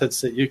or methods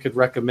that you could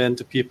recommend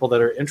to people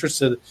that are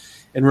interested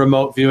in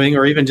remote viewing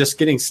or even just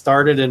getting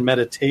started in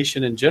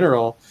meditation in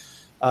general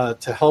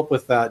to help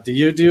with that. Do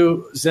you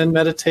do Zen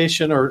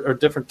meditation or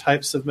different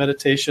types of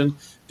meditation?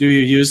 Do you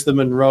use the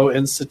Monroe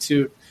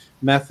Institute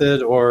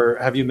method, or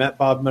have you met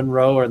Bob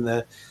Monroe?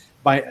 And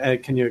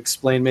can you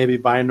explain maybe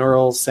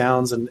binaural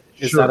sounds, and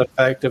is that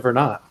effective or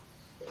not?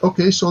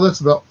 Okay, so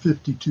that's about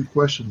 52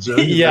 questions there.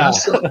 Yeah,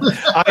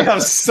 I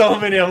have so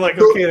many. I'm like,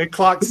 okay, the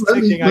clock's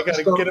ticking. I got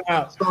to get them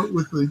out. Start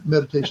with the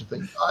meditation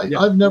thing.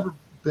 I've never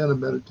been a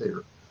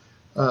meditator,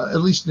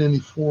 at least in any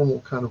formal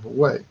kind of a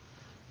way.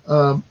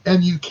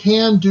 And you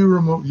can do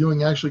remote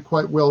viewing actually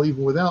quite well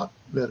even without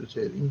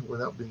meditating,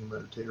 without being a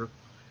meditator.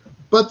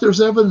 But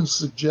there's evidence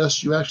that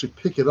suggests you actually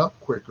pick it up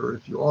quicker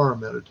if you are a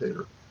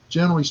meditator.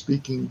 Generally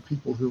speaking,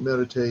 people who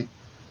meditate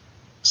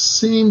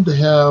seem to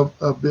have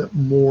a bit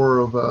more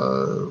of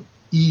a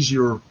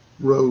easier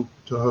road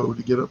to hoe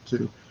to get up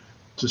to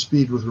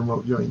speed with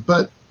remote viewing,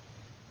 but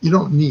you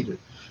don't need it.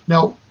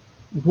 Now,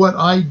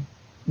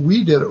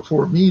 we did at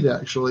Fort Meade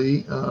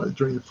actually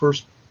during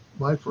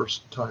my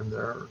first time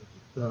there.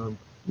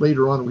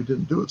 Later on, we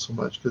didn't do it so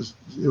much because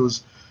it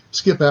was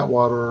Skip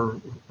Atwater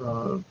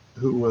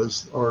who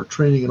was our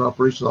training and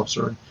operations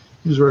officer, and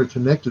he was very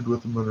connected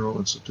with the Monroe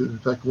Institute. In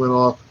fact, went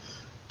off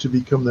to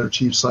become their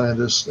chief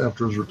scientist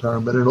after his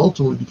retirement and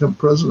ultimately become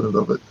president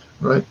of it,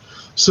 right?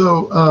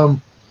 So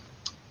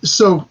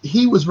so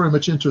he was very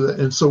much into that,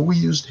 and so we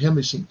used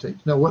HemiSync tape.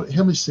 Now, what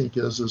HemiSync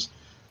is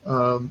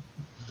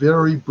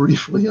very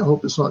briefly, I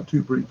hope it's not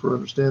too brief for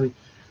understanding,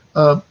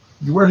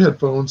 you wear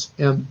headphones,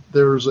 and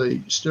there's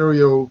a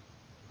stereo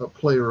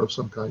player of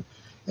some kind,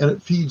 and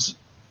it feeds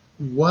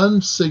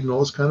one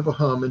signal, it's kind of a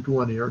hum, into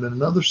one ear, and then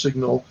another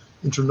signal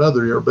into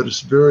another ear, but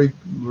it's very,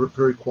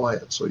 very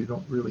quiet, so you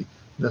don't really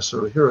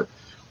necessarily hear it.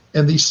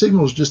 And these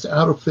signals just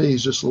out of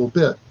phase just a little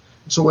bit.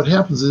 So what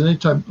happens is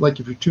anytime, like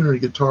if you're tuning a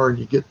guitar and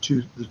you get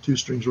the two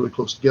strings really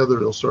close together,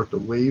 they'll start to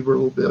waver a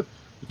little bit.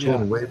 The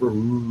tone will waver,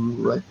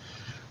 right?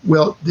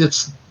 Well,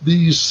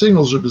 these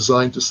signals are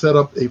designed to set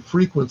up a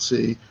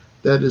frequency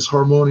that is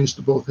harmonious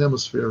to both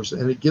hemispheres,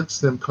 and it gets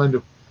them kind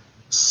of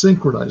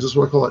synchronized. That's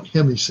why I call it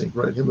hemisync,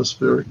 right?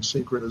 Hemispheric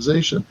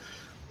synchronization,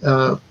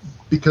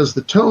 because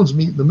the tones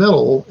meet in the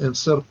middle and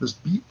set up this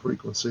beat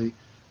frequency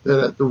that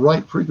at the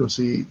right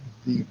frequency,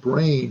 the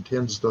brain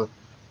tends to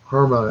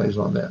harmonize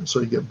on that.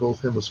 So you get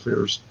both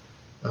hemispheres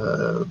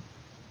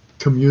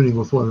communing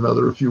with one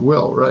another, if you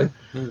will, right?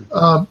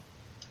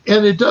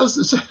 And it does,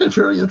 it's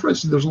very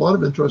interesting. There's a lot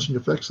of interesting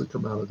effects that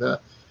come out of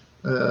that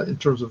in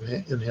terms of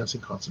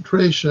enhancing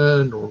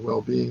concentration or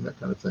well-being, that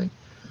kind of thing.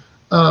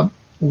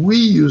 We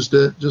used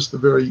it just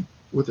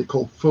what they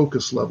called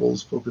focus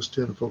levels, focus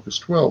 10 and focus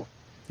 12,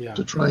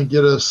 to try and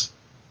get us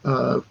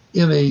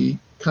in a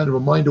kind of a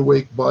mind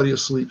awake, body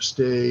asleep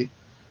state,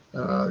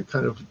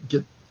 kind of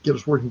get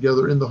us working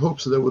together in the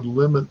hopes that it would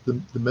limit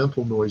the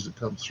mental noise that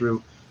comes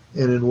through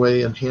and in a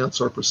way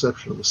enhance our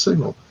perception of the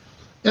signal.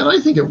 And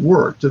I think it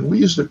worked, and we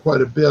used it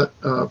quite a bit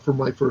for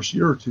my first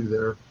year or two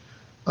there.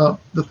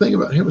 The thing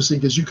about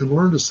HemiSync is you can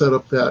learn to set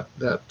up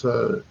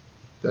that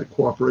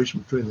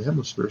cooperation between the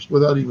hemispheres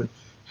without even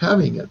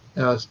having it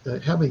as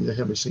having the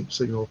HemiSync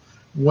signal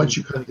once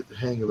you kind of get the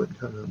hang of it and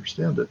kind of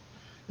understand it.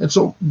 And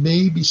so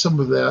maybe some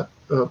of that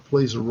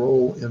plays a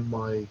role in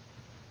my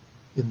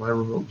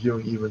remote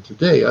viewing even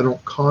today. I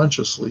don't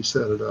consciously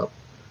set it up,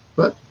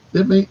 but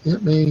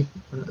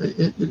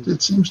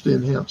it seems to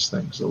enhance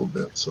things a little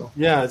bit. So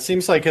yeah, it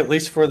seems like, at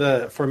least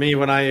for me,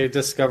 when I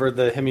discovered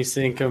the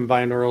HemiSync and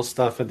binaural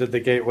stuff and did the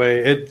gateway,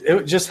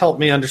 it just helped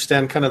me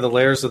understand kind of the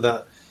layers of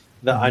the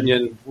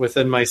onion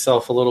within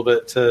myself a little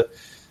bit, to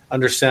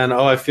understand,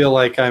 I feel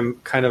like I'm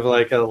kind of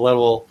like at a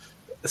level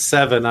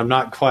 7. I'm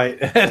not quite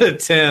at a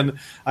 10.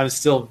 I'm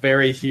still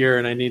very here,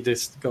 and I need to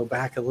go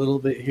back a little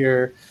bit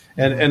here.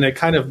 And it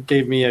kind of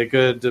gave me a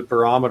good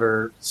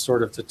barometer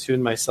sort of to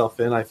tune myself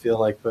in, I feel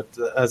like, but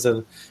as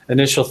an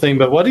initial thing.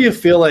 But what do you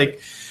feel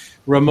like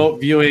remote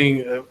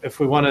viewing,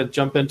 if we want to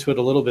jump into it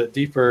a little bit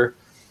deeper?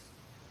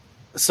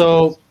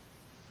 So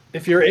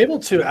if you're able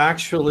to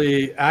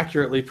actually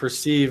accurately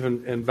perceive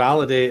and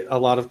validate a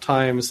lot of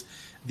times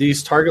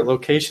these target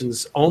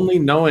locations, only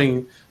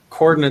knowing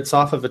coordinates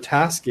off of a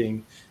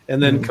tasking,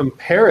 and then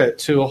compare it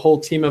to a whole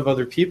team of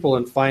other people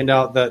and find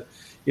out that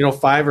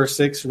 5 or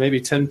 6 or maybe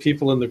 10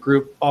 people in the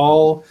group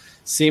all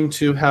seem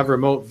to have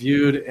remote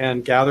viewed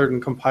and gathered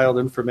and compiled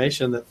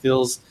information that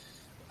feels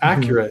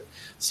accurate.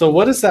 So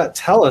what does that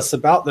tell us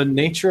about the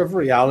nature of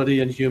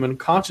reality and human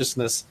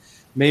consciousness?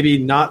 Maybe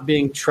not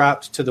being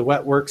trapped to the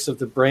wet works of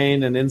the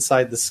brain and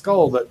inside the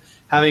skull, but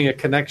having a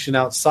connection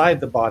outside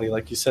the body,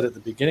 like you said at the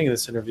beginning of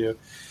this interview,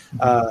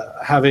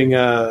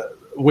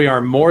 we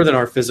are more than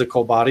our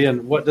physical body.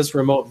 And what does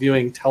remote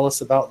viewing tell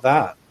us about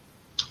that?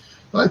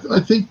 I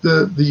think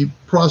the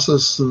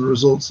process and the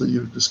results that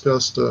you've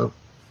discussed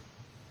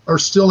are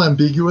still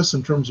ambiguous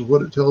in terms of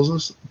what it tells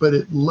us, but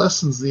it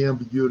lessens the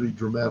ambiguity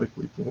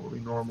dramatically from what we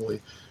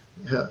normally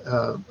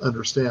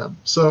understand.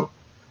 So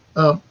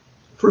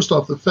first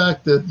off, the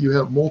fact that you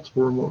have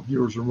multiple remote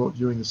viewers remote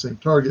viewing the same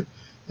target,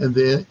 and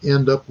they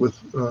end up with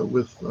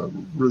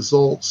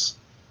results,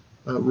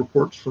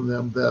 reports from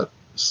them that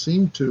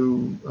seem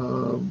to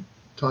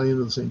tie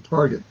into the same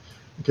target.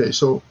 Okay,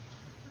 so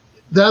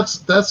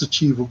that's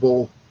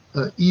achievable,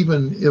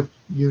 even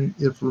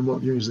if remote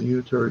viewing is a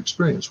unitary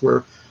experience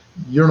where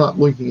you're not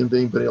linking into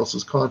anybody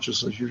else's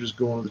consciousness. You're just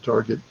going to the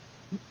target,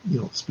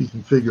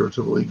 speaking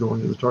figuratively,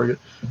 going to the target,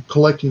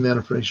 collecting that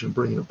information and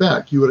bringing it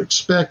back. You would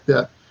expect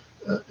that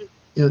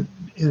in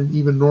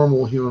even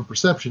normal human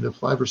perception, if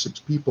 5 or 6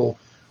 people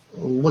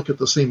look at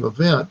the same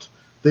event,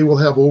 they will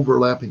have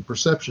overlapping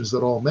perceptions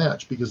that all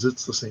match because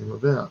it's the same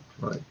event,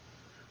 right?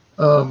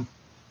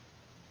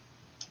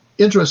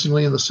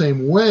 Interestingly, in the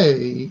same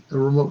way,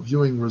 remote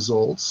viewing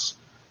results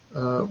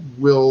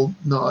won't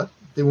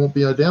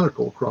be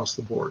identical across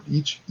the board.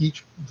 Each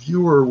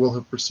viewer will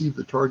have perceived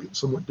the target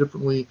somewhat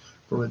differently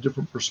from a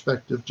different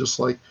perspective, just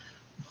like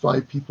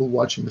 5 people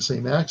watching the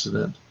same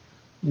accident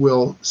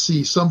will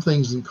see some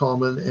things in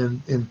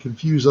common and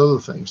confuse other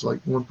things.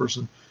 Like one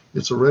person,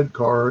 it's a red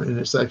car and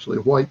it's actually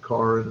a white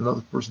car, and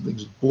another person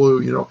thinks it's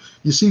blue. You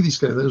see these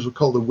kind of things. We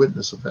call the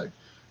witness effect.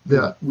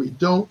 That we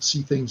don't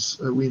see things,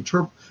 we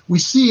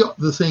see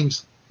the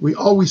things, we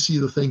always see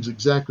the things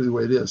exactly the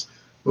way it is,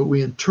 but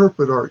we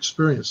interpret our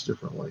experience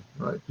differently,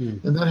 right?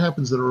 And that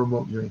happens in a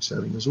remote viewing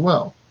setting as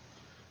well.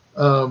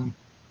 The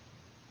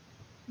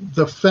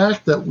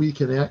fact that we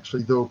can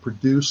actually, though,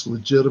 produce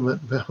legitimate,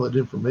 valid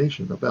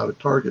information about a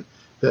target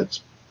that's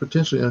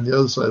potentially on the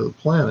other side of the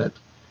planet,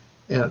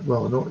 and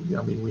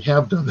we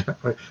have done that,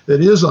 right?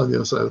 That is on the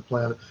other side of the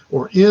planet,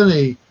 or in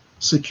a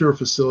secure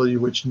facility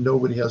which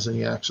nobody has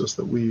any access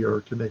that we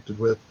are connected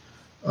with.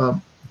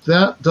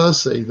 That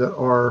does say that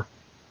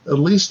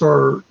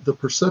the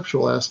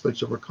perceptual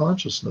aspects of our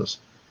consciousness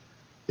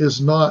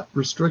is not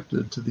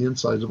restricted to the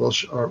insides of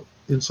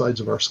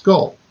our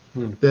skull.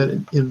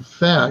 That in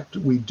fact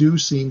we do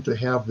seem to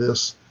have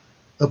this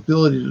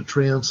ability to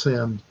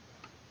transcend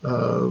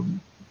the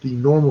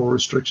normal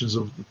restrictions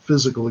of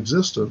physical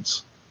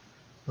existence,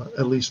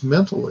 at least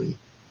mentally,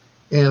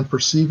 and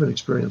perceive and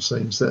experience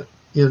things that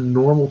in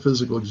normal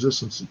physical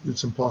existence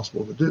it's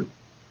impossible to do.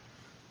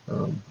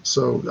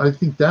 So I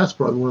think that's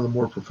probably one of the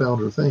more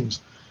profounder things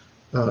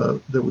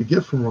that we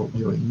get from remote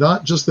viewing.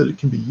 Not just that it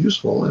can be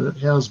useful, and it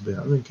has been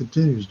and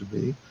continues to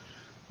be,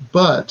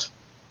 but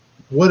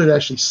what it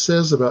actually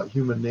says about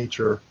human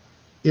nature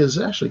is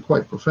actually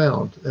quite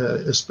profound,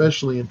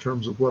 especially in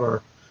terms of what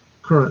our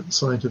current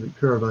scientific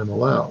paradigm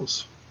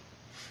allows.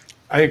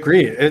 I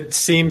agree. It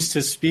seems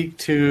to speak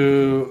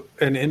to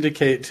and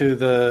indicate to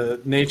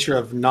the nature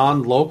of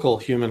non-local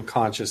human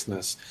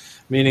consciousness,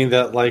 meaning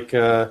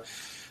that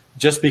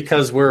just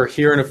because we're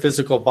here in a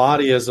physical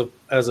body as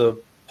a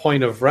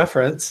point of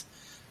reference,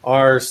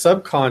 our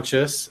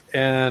subconscious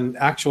and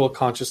actual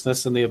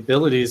consciousness and the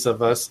abilities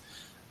of us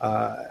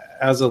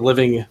as a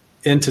living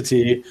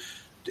entity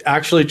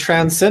actually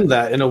transcend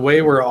that. In a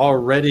way, we're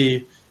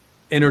already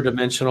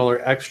interdimensional or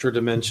extra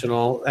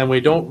dimensional, and we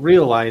don't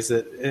realize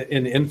it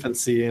in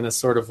infancy in a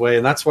sort of way.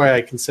 And that's why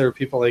I consider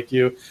people like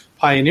you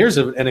pioneers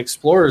and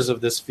explorers of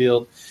this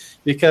field,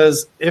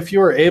 because if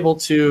you are able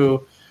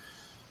to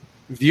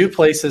view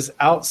places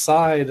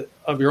outside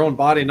of your own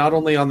body, not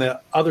only on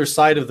the other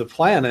side of the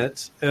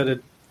planet,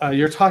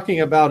 you're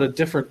talking about a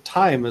different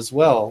time as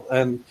well.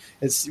 And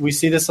we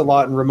see this a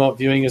lot in remote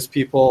viewing, as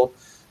people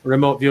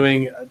remote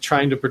viewing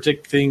trying to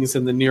predict things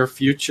in the near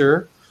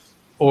future,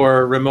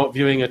 or remote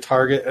viewing a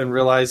target and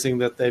realizing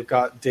that they've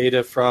got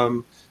data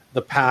from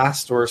the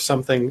past or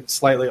something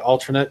slightly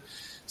alternate.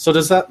 So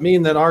does that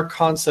mean that our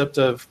concept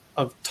of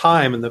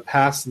time in the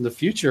past and the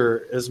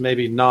future is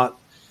maybe not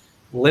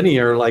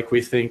linear like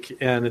we think,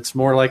 and it's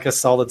more like a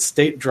solid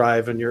state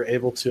drive, and you're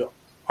able to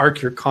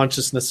arc your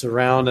consciousness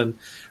around and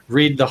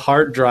read the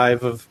hard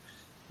drive of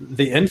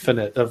the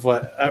infinite, of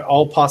what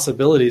all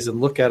possibilities,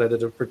 and look at it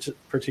at a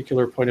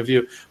particular point of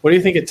view? What do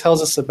you think it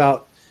tells us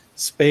about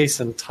space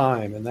and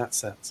time in that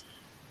sense?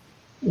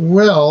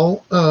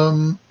 Well,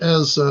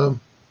 as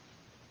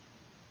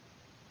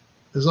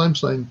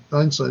Einstein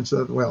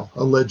said, well,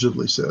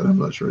 allegedly said, I'm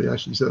not sure he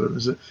actually said it,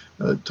 is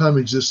that time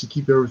exists to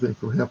keep everything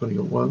from happening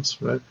at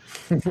once, right?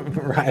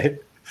 Right.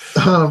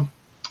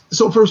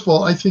 So first of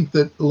all, I think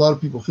that a lot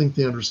of people think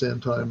they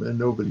understand time, and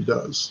nobody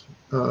does.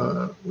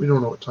 We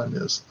don't know what time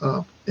is.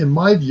 In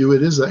my view,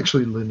 it is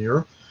actually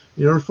linear.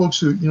 There are folks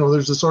who,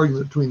 there's this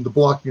argument between the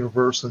block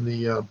universe and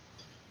the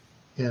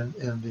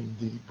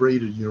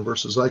braided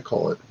universe, as I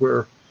call it,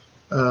 where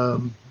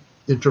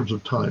in terms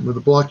of time, where the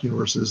block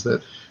universe is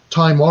that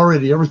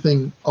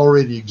everything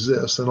already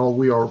exists, and all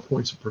we are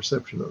points of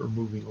perception that are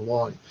moving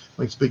along.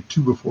 Like it's a big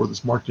 2x4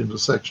 that's marked into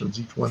sections.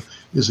 Each one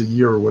is a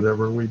year or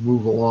whatever, and we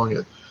move along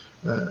it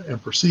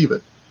and perceive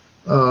it.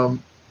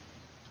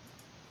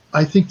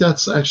 I think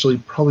that's actually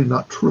probably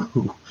not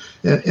true.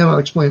 And I'll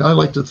explain. I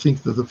like to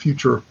think that the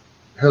future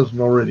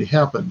hasn't already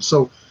happened.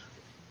 So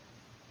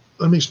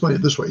let me explain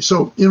it this way.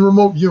 So in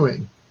remote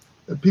viewing,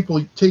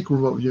 people take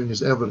remote viewing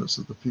as evidence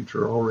that the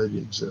future already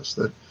exists,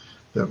 that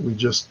we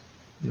just,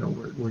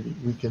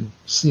 we can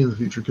see in the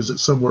future because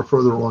it's somewhere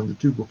further along the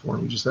 2x4,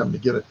 and we just happen to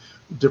get a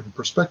different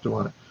perspective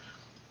on it.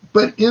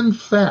 But in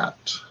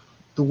fact,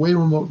 the way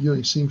remote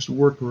viewing seems to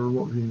work in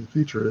remote viewing the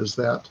future is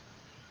that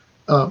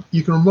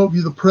you can remote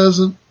view the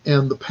present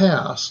and the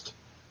past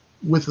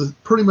with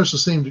pretty much the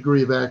same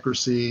degree of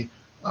accuracy.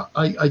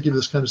 I give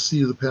this kind of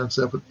seat of the pants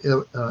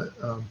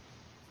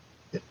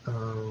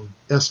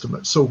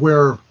estimate. So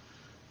where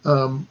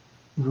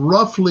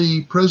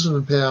roughly present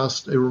and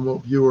past, a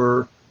remote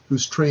viewer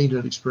who's trained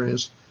and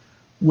experienced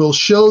will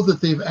show that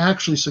they've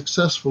actually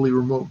successfully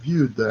remote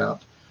viewed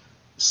that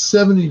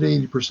 70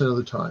 to 80% of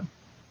the time.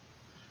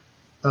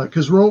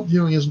 Because remote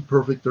viewing isn't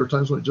perfect. There are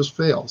times when it just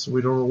fails, and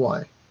we don't know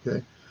why.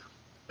 Okay.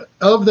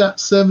 Of that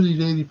 70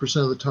 to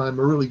 80% of the time,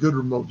 a really good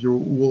remote viewer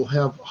will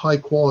have high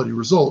quality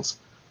results,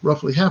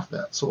 roughly half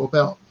that. So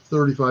about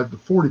 35 to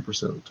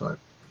 40% of the time.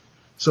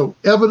 So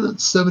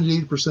evidence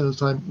 70 to 80% of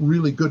the time,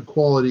 really good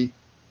quality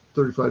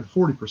 35 to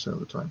 40% of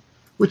the time,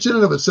 which in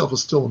and of itself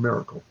is still a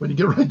miracle when you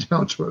get right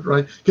down to it,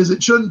 right? Because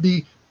it shouldn't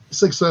be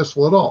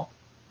successful at all.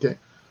 Okay.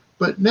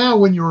 But now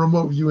when you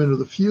remote view into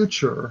the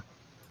future,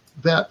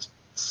 that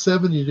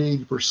 70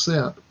 to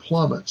 80%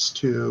 plummets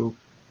to,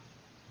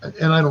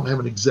 and I don't have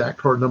an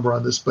exact hard number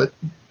on this, but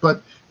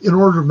in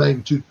order of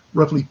magnitude,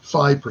 roughly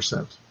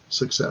 5%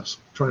 success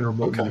trying to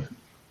remote view.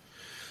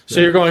 So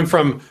you're going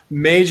from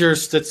major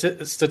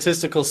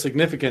statistical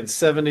significance,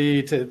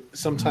 70 to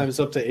sometimes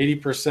up to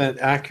 80%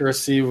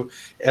 accuracy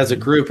as a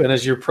group, and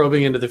as you're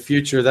probing into the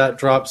future, that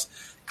drops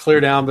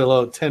clear down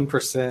below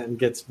 10% and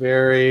gets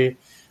very,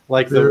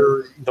 like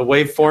the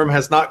waveform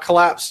has not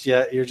collapsed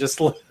yet. You're just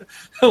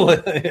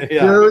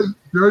very,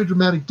 very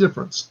dramatic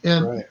difference.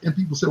 And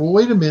people say, well,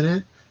 wait a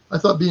minute, I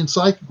thought being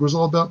psychic was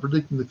all about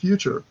predicting the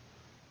future.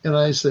 And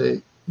I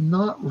say,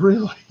 not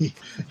really.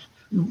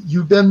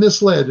 You've been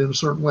misled in a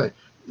certain way.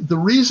 The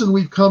reason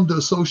we've come to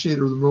associate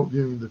it with remote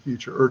viewing the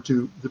future, or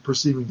to the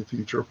perceiving the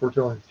future,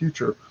 foretelling the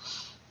future,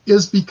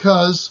 is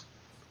because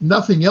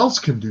nothing else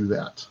can do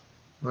that.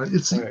 Right?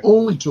 It's the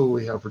only tool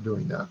we have for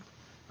doing that.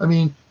 I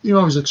mean, you can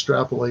always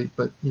extrapolate,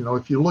 but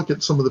if you look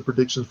at some of the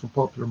predictions from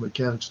popular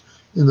mechanics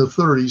in the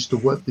 30s to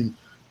what the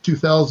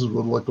 2000s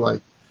would look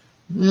like,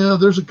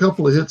 there's a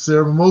couple of hits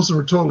there, but most of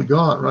them are totally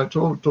gone, right?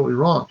 Totally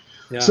wrong.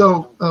 Yeah.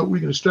 So we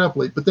can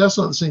extrapolate, but that's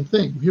not the same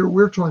thing. Here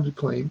we're trying to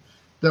claim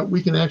that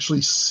we can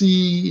actually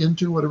see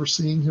into, whatever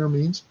seeing here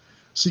means,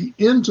 see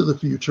into the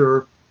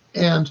future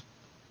and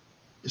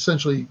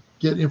essentially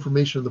get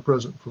information in the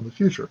present from the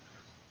future.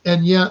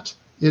 And yet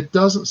it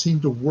doesn't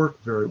seem to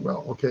work very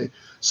well. Okay.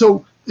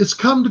 So it's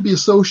come to be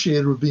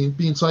associated with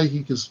being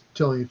psychic is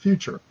telling the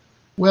future.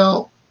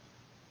 Well,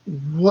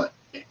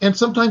 and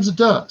sometimes it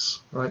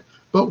does, right?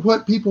 But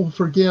what people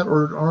forget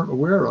or aren't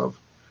aware of,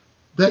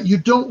 that you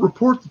don't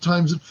report the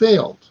times it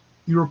failed.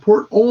 You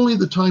report only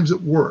the times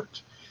it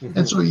worked. Mm-hmm.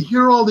 And so you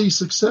hear all these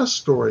success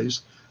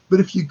stories, but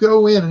if you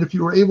go in and if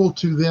you were able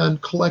to then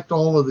collect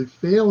all of the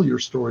failure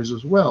stories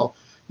as well,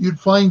 you'd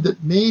find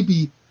that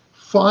maybe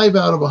 5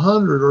 out of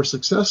 100 are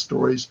success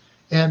stories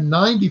and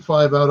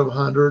 95 out of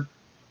 100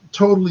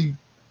 totally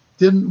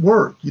didn't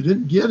work. You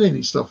didn't get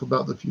any stuff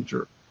about the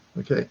future.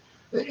 Okay.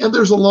 And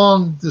there's a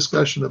long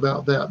discussion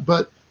about that.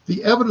 But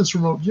the evidence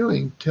from remote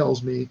viewing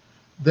tells me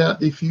that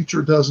the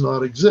future does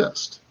not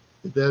exist.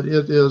 That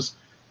it is,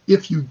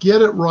 if you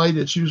get it right,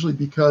 it's usually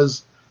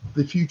because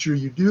the future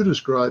you do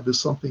describe is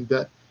something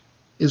that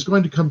is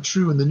going to come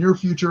true in the near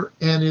future,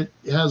 and it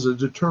has a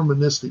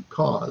deterministic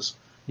cause.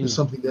 It's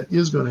something that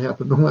is going to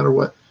happen no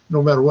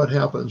matter what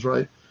happens,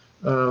 right?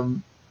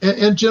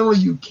 And generally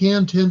you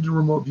can tend to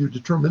remote view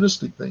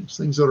deterministic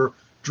things that are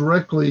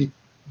directly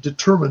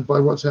determined by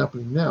what's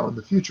happening now in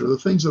the future. The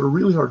things that are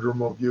really hard to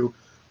remote view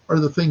are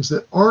the things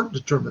that aren't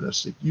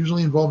deterministic,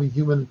 usually involving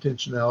human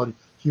intentionality,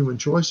 human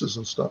choices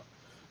and stuff.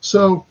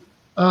 So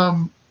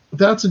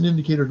that's an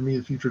indicator to me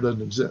the future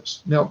doesn't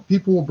exist. Now,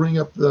 people will bring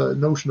up the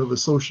notion of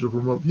associative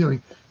remote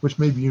viewing, which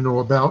maybe you know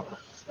about.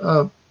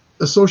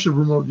 Associative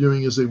remote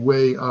viewing is a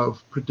way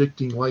of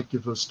predicting, like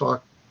if a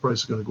stock price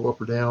is going to go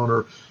up or down,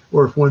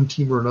 or if one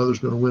team or another is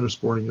going to win a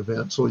sporting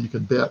event, so you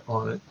can bet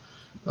on it.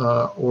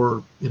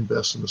 Or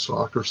invest in the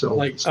stock or sell.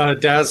 Like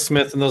Daz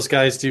Smith and those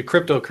guys do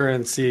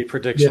cryptocurrency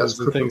predictions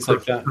and things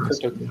like that.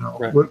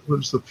 Right.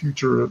 What's the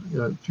future?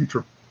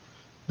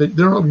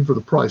 They're not looking for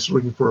the price; they're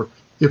looking for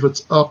if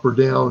it's up or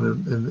down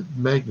and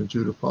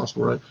magnitude if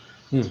possible. Right.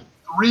 The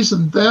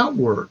reason that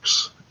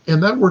works,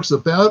 and that works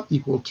about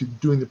equal to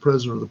doing the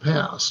present or the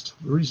past.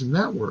 The reason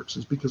that works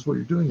is because what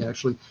you're doing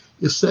actually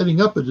is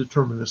setting up a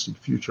deterministic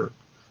future.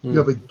 You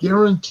have a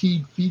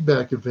guaranteed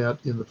feedback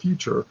event in the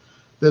future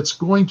that's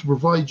going to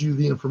provide you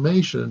the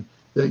information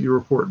that you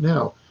report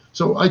now.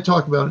 So I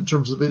talk about it in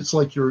terms of it's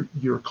like you're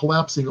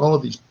collapsing all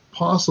of these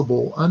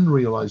possible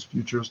unrealized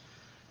futures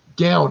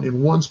down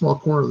in one small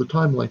corner of the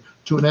timeline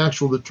to an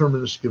actual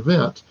deterministic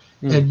event.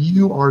 And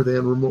you are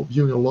then remote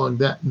viewing along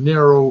that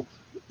narrow,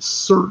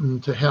 certain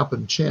to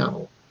happen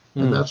channel.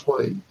 And that's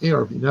why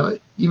ARV. Now,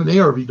 even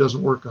ARV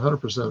doesn't work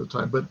 100% of the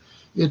time, but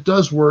it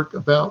does work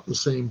about the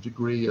same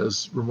degree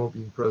as remote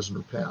viewing present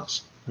or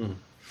past.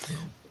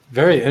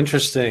 Very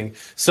interesting.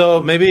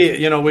 So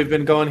maybe, we've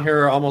been going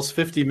here almost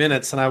 50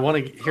 minutes, and I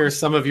want to hear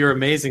some of your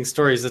amazing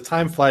stories. The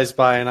time flies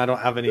by, and I don't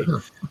have any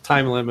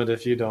time limit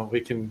if you don't.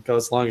 We can go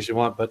as long as you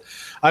want. But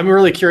I'm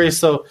really curious.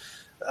 So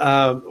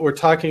we're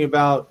talking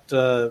about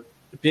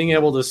being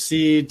able to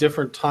see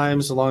different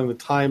times along the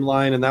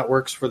timeline, and that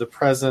works for the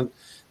present,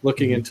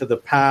 looking into the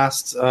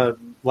past,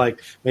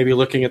 like maybe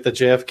looking at the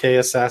JFK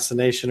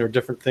assassination or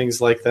different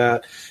things like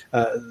that,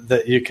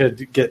 that you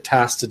could get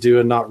tasked to do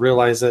and not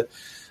realize it.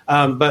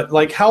 But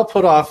like Hal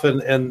Puthoff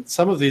and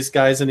some of these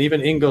guys, and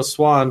even Ingo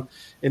Swann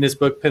in his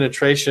book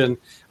Penetration,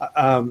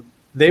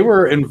 they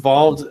were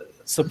involved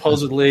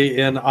supposedly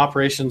in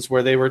operations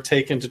where they were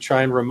taken to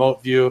try and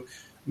remote view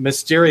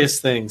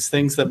mysterious things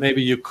that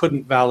maybe you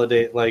couldn't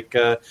validate, like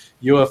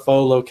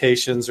UFO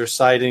locations or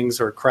sightings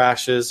or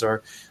crashes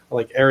or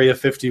like Area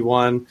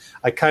 51.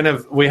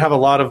 We have a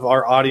lot of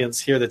our audience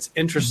here that's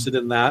interested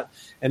in that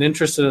and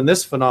interested in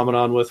this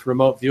phenomenon with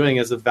remote viewing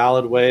as a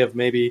valid way of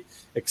maybe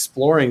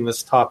exploring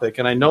this topic.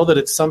 And I know that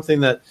it's something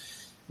that,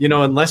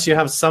 unless you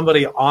have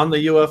somebody on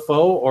the UFO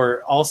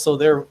or also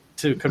there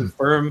to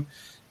confirm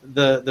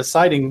the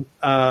sighting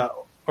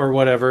or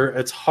whatever,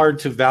 it's hard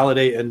to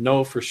validate and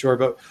know for sure.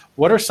 But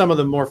what are some of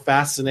the more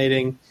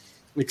fascinating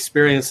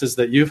experiences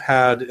that you've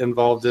had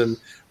involved in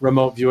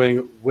remote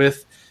viewing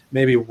with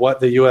maybe what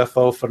the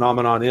UFO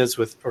phenomenon is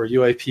with, or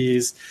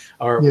UAPs,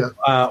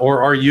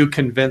 or are you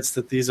convinced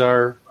that these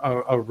are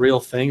a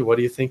real thing? What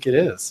do you think it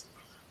is?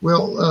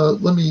 Well,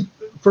 let me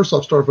first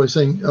off start by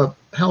saying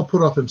Hal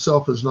Puthoff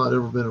himself has not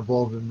ever been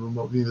involved in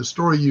remote viewing. The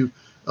story you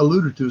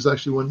alluded to is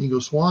actually one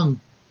Ingo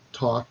Swann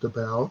talked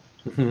about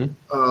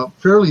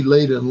fairly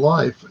late in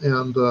life,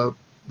 and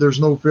there's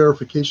no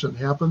verification that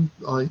happened.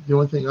 The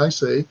only thing I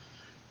say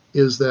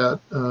is that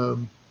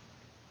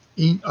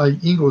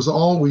Ingo has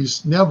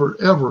always never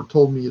ever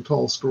told me a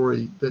tall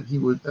story that he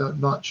would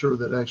not sure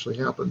that actually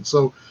happened.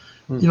 So,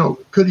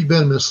 could he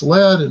been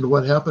misled into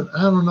what happened?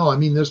 I don't know. I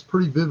mean, there's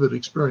pretty vivid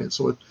experience,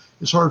 so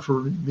it's hard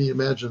for me to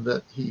imagine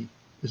that he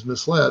is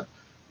misled.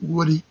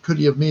 Could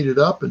he have made it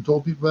up and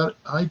told people about it?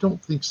 I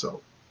don't think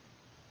so.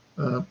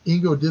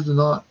 Ingo did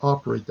not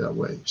operate that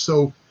way.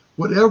 So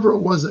whatever it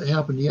was that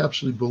happened, he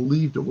actually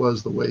believed it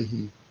was the way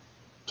he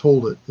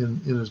told it in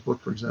his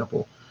book, for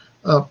example.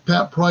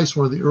 Pat Price,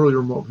 one of the earlier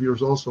remote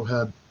viewers, also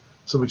had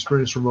some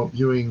experience remote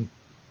viewing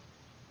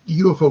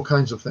UFO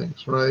kinds of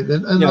things, right?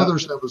 And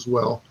others have as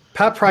well.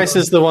 Pat Price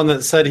is the one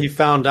that said he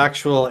found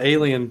actual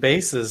alien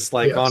bases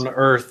like Yes. on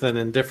Earth and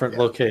in different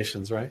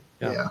locations, right?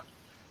 Yeah.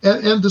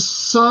 And to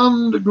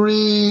some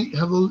degree,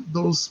 have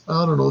those,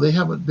 I don't know, they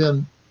haven't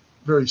been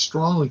very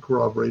strongly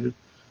corroborated,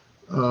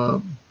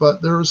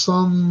 but there is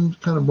some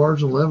kind of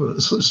marginal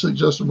evidence that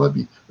suggests there might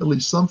be at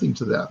least something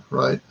to that,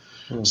 right?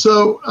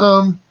 So,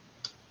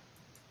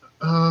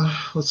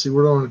 let's see,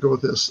 where do I want to go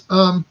with this?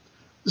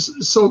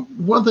 So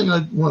one thing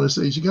I want to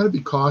say is you got to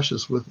be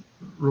cautious with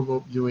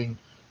remote viewing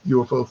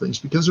UFO things,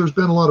 because there's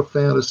been a lot of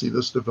fantasy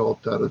that's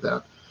developed out of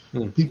that.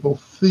 People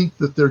think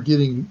that they're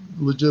getting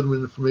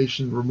legitimate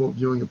information remote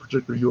viewing a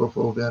particular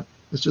UFO event.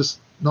 It's just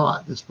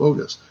not. It's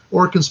bogus.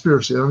 Or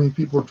conspiracy. I mean,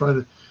 people are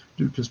trying to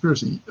do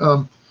conspiracy.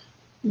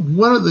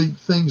 One of the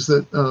things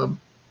that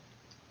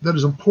that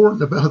is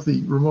important about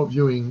the remote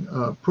viewing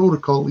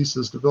protocol, at least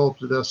as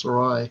developed at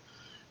SRI,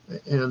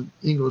 and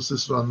Ingo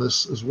insisted on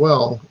this as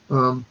well,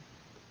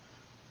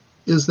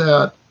 is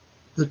that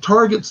the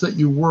targets that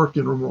you work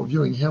in remote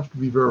viewing have to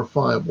be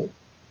verifiable,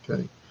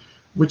 okay?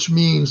 Which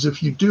means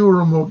if you do a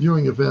remote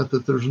viewing event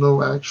that there's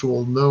no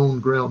actual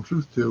known ground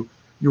truth to,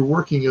 you're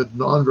working a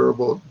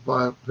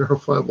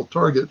non-verifiable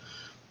target,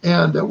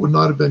 and that would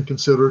not have been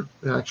considered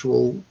an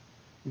actual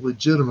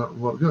legitimate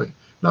remote viewing.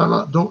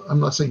 Now,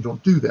 I'm not saying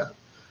don't do that,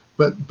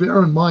 but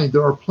bear in mind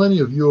there are plenty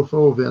of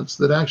UFO events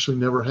that actually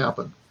never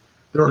happened.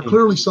 There are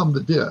clearly some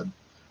that did,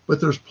 but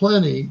there's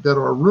plenty that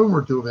are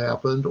rumored to have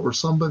happened, or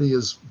somebody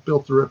has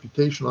built their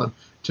reputation on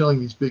telling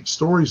these big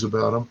stories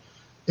about them,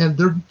 and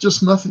they're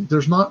just nothing.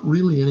 There's not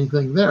really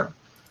anything there.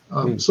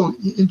 So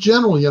in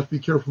general, you have to be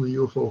careful in the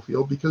UFO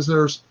field, because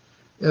there's,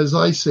 as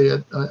I say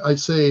it, I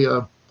say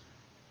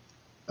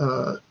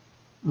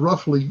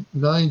roughly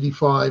 90 to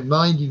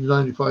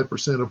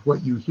 95% of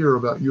what you hear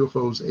about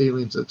UFOs,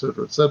 aliens, et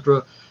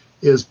cetera,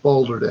 is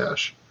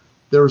balderdash.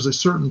 There is a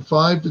certain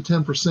 5 to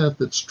 10%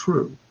 that's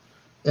true.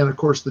 And of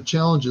course, the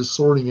challenge is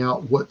sorting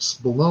out what's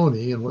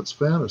baloney and what's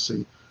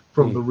fantasy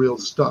from the real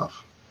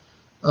stuff.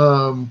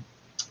 And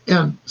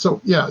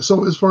so,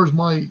 so as far as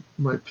my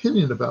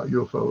opinion about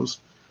UFOs,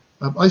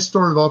 I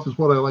started off as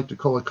what I like to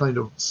call a kind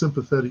of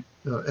sympathetic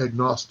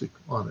agnostic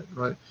on it,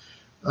 right?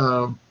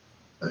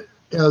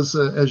 As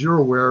you're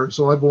aware,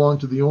 so I belong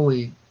to the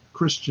only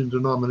Christian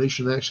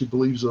denomination that actually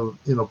believes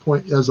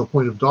as a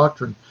point of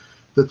doctrine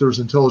that there's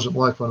intelligent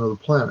life on other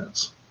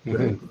planets.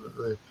 Okay?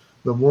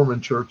 The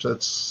Mormon Church,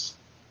 that's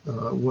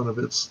one of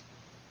its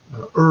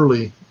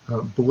early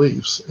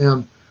beliefs,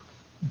 and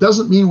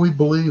doesn't mean we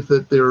believe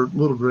that they're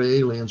little gray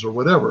aliens or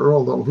whatever,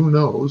 although who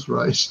knows,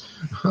 right?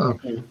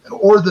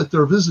 Or that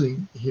they're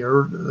visiting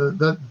here.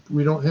 That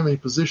we don't have any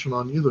position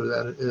on either of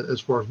that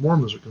as far as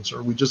Mormons are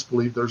concerned. We just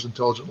believe there's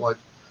intelligent life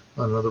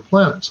on other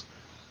planets.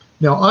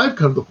 Now, I've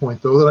come to the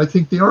point, though, that I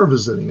think they are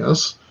visiting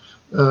us.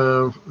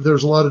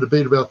 There's a lot of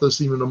debate about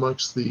this even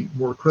amongst the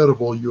more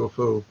credible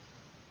UFO,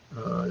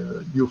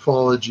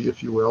 ufology,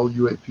 if you will,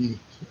 UAP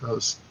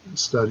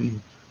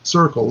study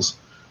circles.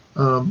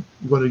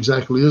 What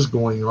exactly is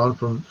going on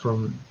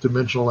from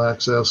dimensional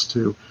access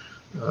to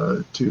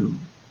from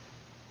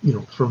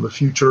the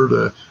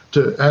future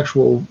to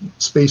actual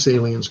space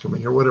aliens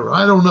coming or whatever.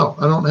 I don't know.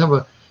 I don't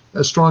have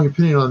a strong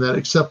opinion on that,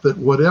 except that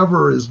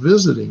whatever is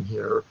visiting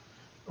here,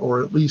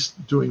 or at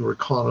least doing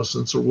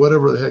reconnaissance or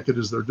whatever the heck it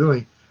is they're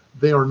doing,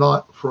 they are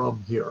not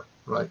from here,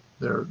 right?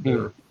 They're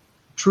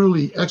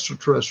truly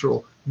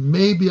extraterrestrial,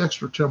 maybe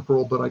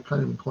extratemporal, but I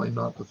kind of incline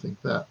not to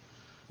think that.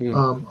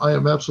 I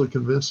am absolutely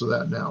convinced of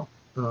that now,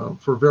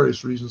 for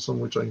various reasons, some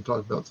of which I can talk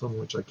about, some of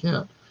which I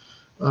can't.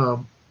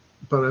 But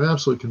I'm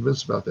absolutely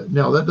convinced about that.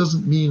 Now, that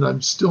doesn't mean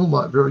I'm still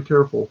not very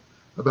careful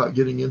about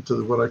getting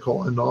into what I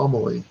call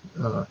anomaly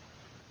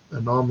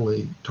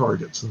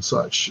targets and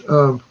such.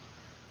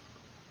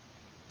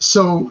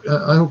 So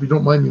I hope you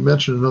don't mind me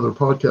mentioning another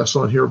podcast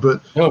on here,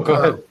 but go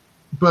ahead.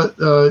 But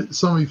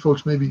some of you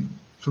folks may be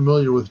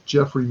familiar with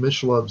Jeffrey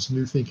Mishlov's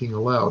New Thinking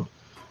Aloud.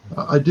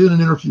 I did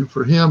an interview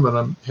for him, and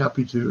I'm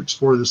happy to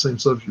explore the same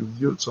subject with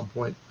you at some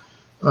point,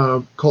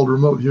 called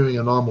Remote Viewing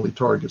Anomaly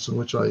Targets, in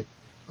which I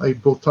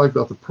both talk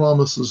about the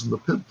promises and the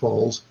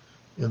pitfalls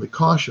and the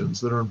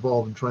cautions that are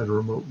involved in trying to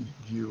remote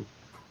view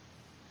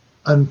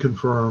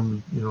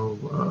unconfirmed,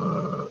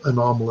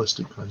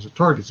 anomalistic kinds of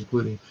targets,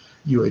 including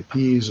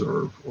UAPs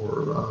or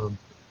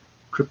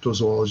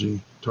cryptozoology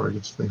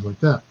targets, things like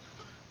that.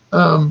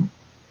 And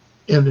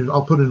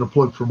I'll put in a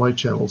plug for my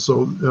channel.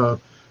 So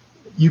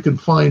you can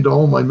find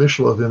all my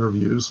Mishlove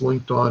interviews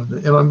linked on,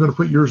 and I'm going to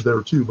put yours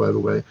there too, by the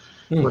way,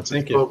 once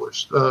it's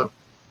published,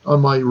 on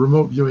my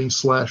remote viewing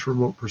 /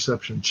 remote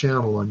perception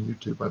channel on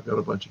YouTube. I've got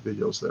a bunch of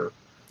videos there.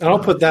 And I'll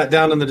put that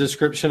down in the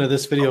description of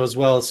this video as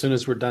well as soon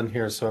as we're done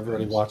here, so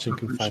everybody watching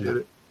can find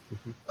it.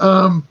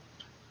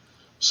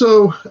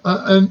 So,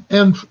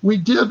 and we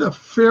did a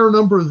fair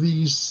number of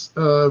these,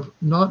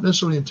 not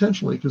necessarily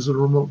intentionally, because in a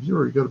remote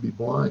viewer, you got to be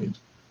blind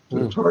to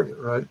the target,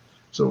 right?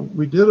 So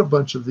we did a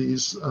bunch of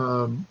these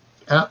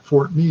at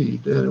Fort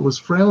Meade, and it was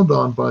frowned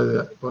on by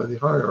the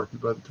hierarchy,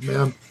 by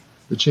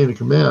the chain of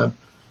command.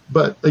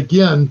 But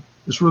again,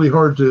 it's really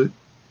hard to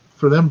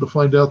for them to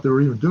find out they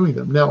were even doing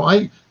them. Now,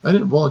 I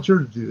didn't volunteer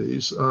to do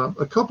these.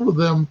 A couple of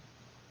them,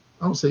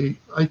 I don't say,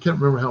 I can't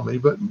remember how many,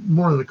 but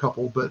more than a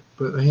couple, but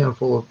a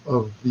handful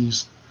of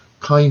these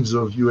kinds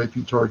of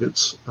UAP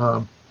targets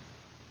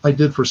I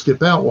did for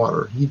Skip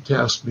Atwater. He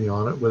tasked me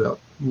on it without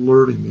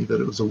alerting me that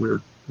it was a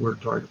weird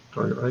target,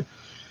 right?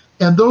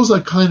 And those I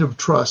kind of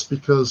trust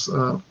because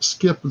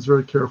Skip was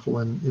very careful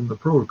in the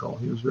protocol.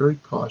 He was very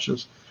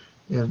cautious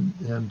and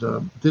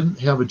didn't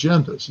have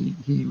agendas.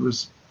 He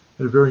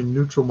had a very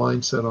neutral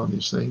mindset on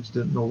these things,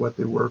 didn't know what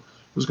they were,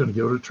 was going to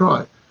give it a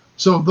try.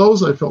 So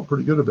those I felt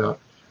pretty good about.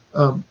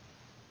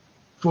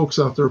 Folks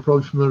out there are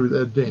probably familiar with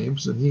Ed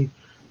Dames, and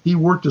he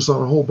worked us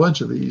on a whole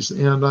bunch of these,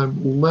 and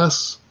I'm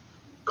less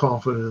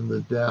confident in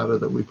the data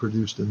that we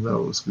produced in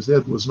those because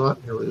Ed was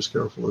not nearly as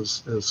careful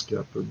as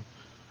Skip,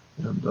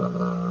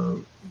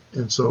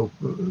 and so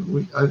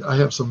I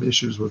have some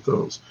issues with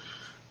those.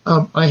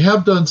 I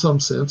have done some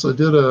since. I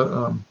did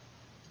a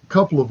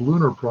couple of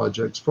lunar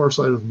projects, Far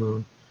Side of the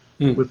Moon,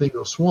 with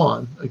Ingo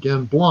Swann,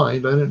 again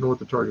blind. I didn't know what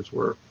the targets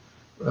were.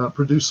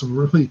 Produced some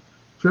really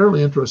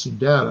fairly interesting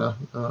data,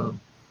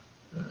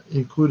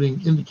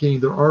 including indicating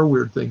there are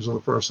weird things on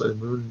the far side of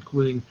the moon,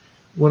 including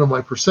one of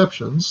my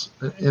perceptions,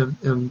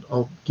 and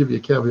I'll give you a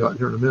caveat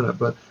here in a minute,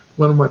 but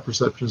one of my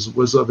perceptions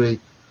was of a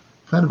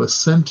kind of a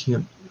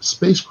sentient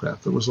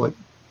spacecraft that was like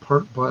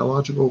part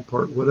biological,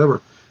 part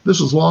whatever. This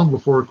was long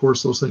before, of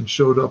course, those things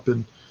showed up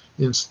in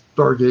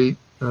Stargate,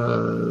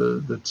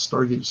 the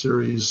Stargate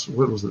series.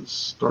 What was it?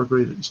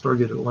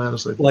 Stargate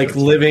Atlantis. Like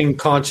living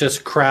conscious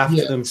craft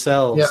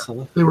themselves. Yeah,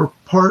 Huh? they were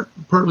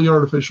partly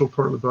artificial,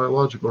 partly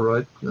biological,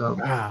 right?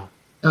 Wow.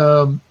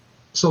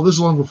 So this is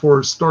long before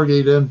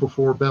Stargate and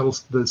before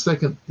the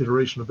second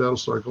iteration of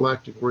Battlestar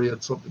Galactica, where you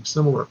had something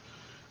similar.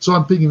 So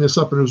I'm picking this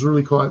up, and it was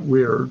really quite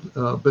weird,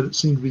 but it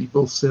seemed to be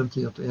both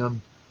sentient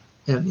and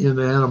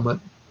inanimate,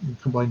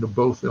 combined of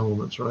both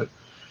elements, right?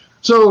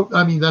 So,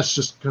 I mean, that's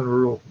just kind of a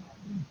real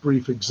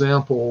brief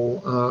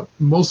example.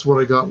 Most of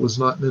what I got was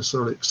not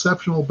necessarily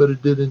exceptional, but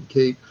it did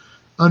indicate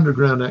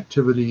underground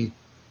activity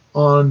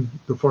on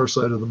the far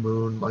side of the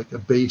moon, like a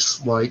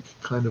base-like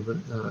kind of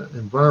an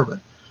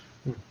environment.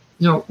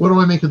 You know, what do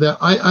I make of that?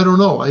 I don't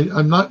know.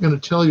 I'm not going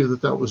to tell you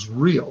that was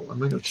real. I'm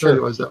not going to tell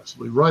you I was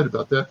absolutely right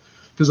about that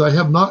because I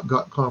have not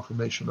got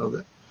confirmation of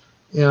it.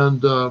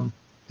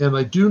 And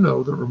I do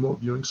know that remote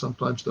viewing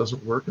sometimes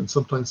doesn't work, and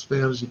sometimes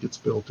fantasy gets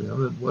built in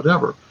and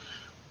whatever.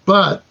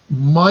 But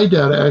my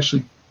data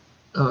actually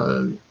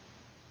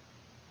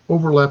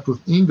overlapped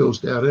with Ingo's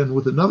data and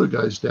with another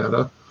guy's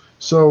data.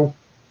 So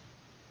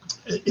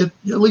it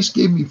at least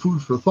gave me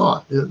food for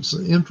thought. It's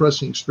an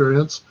interesting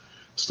experience,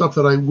 stuff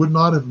that I would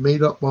not have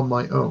made up on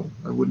my own.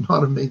 I would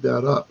not have made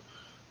that up.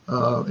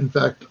 In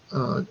fact,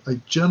 I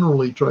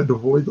generally tried to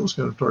avoid those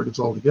kind of targets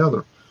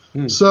altogether.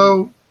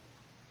 So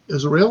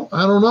is it real?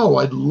 I don't know.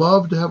 I'd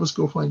love to have us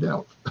go find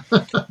out.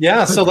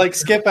 Yeah, so like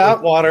Skip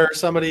Atwater,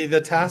 somebody,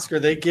 the tasker,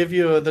 they give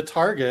you the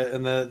target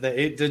and the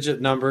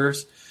 8-digit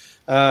numbers,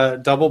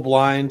 double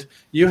blind.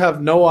 You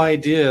have no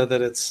idea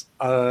that it's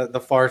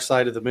the far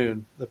side of the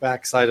moon, the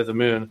back side of the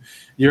moon.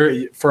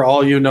 For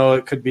all you know,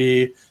 it could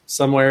be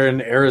somewhere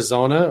in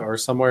Arizona or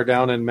somewhere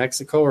down in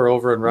Mexico or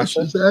over in Russia.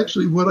 Which is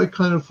actually what I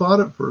kind of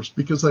thought at first,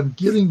 because I'm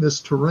getting this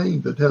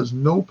terrain that has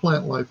no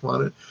plant life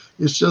on it.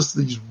 It's just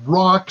these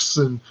rocks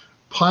and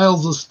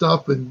piles of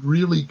stuff and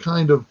really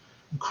kind of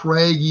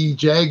craggy,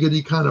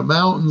 jaggedy kind of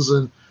mountains,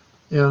 and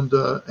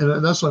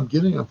that's what I'm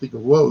getting. I'm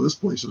thinking, whoa, this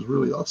place is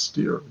really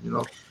austere, you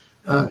know.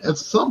 At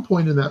some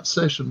point in that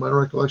session, my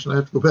recollection, I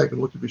have to go back and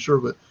look to be sure,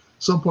 but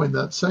some point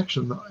in that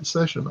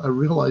session, I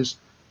realized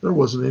there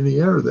wasn't any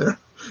air there,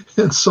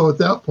 and so at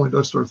that point,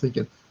 I started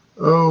thinking,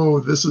 oh,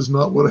 this is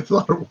not what I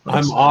thought it was.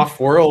 I'm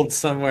off-world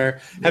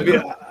somewhere.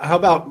 How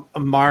about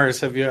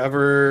Mars? Have you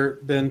ever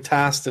been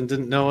tasked and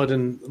didn't know it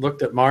and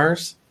looked at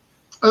Mars?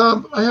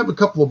 I have a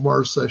couple of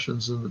Mars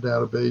sessions in the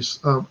database.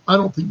 I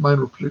don't think mine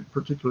were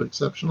particularly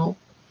exceptional,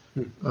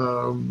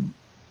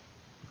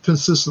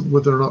 consistent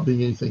with there not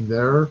being anything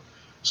there.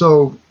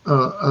 So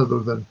other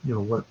than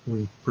what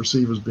we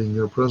perceive as being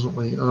there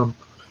presently,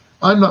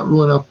 I'm not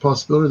ruling out the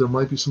possibility there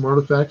might be some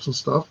artifacts and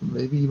stuff, and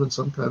maybe even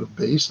some kind of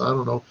base. I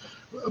don't know,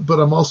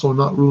 but I'm also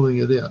not ruling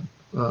it in.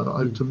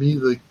 To me,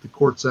 the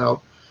court's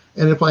out.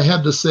 And if I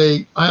had to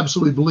say, I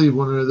absolutely believe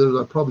one or the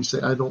other, I'd probably say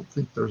I don't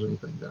think there's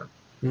anything there.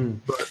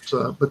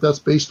 But that's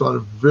based on a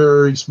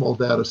very small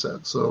data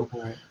set. So,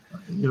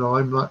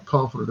 I'm not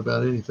confident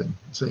about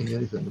saying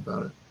anything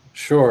about it.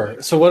 Sure.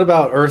 So what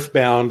about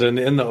Earthbound and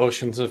in the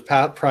oceans? If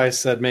Pat Price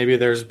said maybe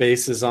there's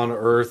bases on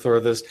Earth, or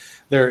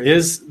there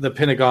is the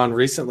Pentagon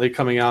recently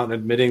coming out and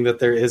admitting that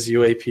there is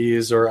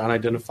UAPs or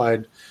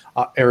unidentified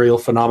aerial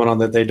phenomenon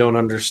that they don't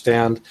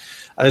understand.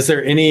 Is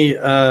there any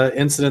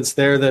incidents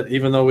there that,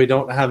 even though we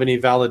don't have any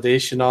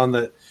validation on,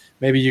 that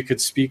maybe you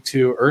could speak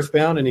to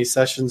Earthbound, any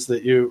sessions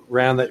that you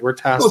ran that were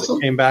tasked that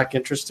came back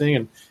interesting,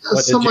 and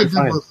what did you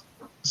find?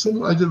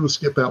 Some I did with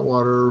Skip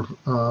Atwater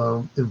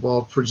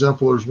involved, for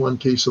example, there's one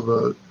case of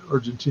a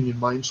Argentinian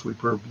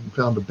minesweeper being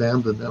found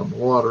abandoned out in the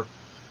water.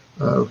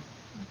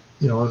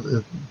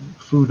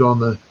 Food on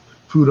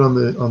food on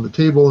the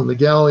table in the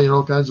galley and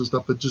all kinds of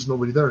stuff, but just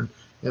nobody there,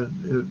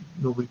 and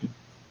nobody could.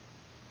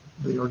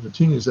 The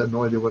Argentinians had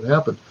no idea what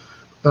happened.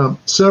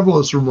 Several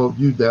of us remote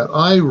viewed that.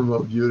 I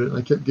remote viewed it, and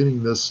I kept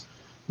getting this.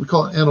 We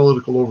call it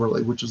analytical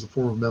overlay, which is a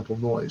form of mental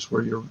noise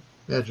where your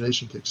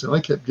imagination kicks in. I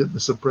kept getting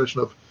this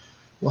impression of,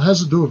 well, it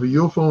has to do with a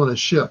UFO and a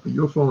ship. A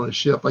UFO and a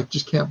ship. I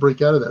just can't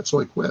break out of that, so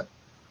I quit.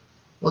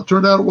 Well, it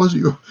turned out it was a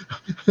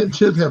UFO. It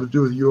did have to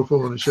do with a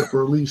UFO and a ship,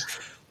 or at least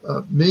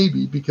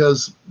maybe,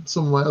 because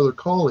some of my other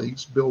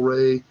colleagues, Bill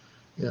Ray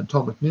and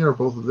Tom McNair,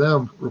 both of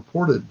them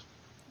reported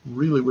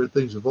really weird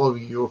things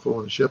involving a UFO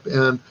and a ship,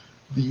 and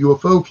the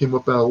UFO came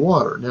up out of the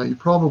water. Now, you've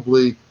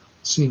probably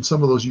seen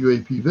some of those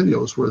UAP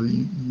videos where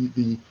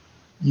the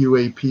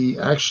UAP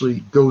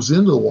actually goes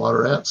into the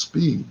water at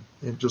speed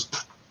and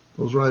just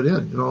goes right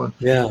in,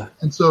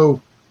 And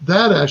so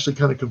that actually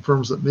kind of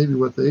confirms that maybe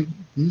what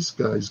these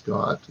guys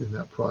got in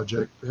that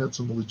project had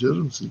some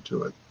legitimacy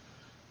to it.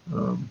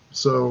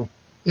 So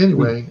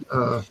anyway,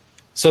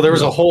 so there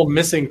was a whole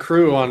missing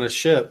crew on a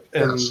ship,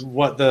 and yes.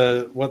 what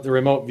the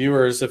remote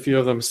viewers, a few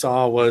of them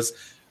saw, was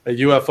a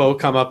UFO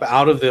come up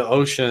out of the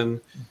ocean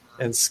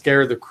and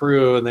scare the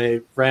crew, and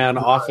they ran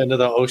off into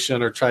the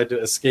ocean or tried to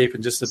escape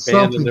and just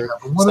abandoned their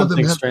one of them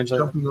had them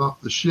jumping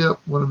off the ship.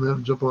 One of them had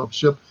them jumping off the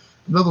ship.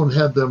 Another one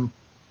had them.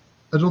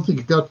 I don't think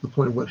it got to the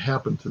point of what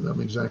happened to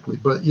them exactly,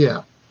 but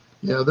yeah,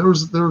 there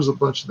was a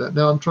bunch of that.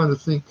 Now I'm trying to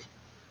think.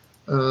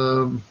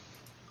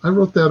 I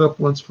wrote that up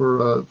once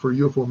for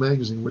UFO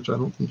Magazine, which I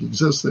don't think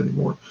exists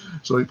anymore,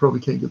 so you probably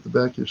can't get the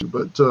back issue.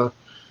 But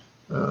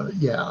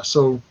yeah,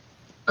 so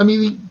I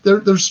mean,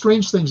 there's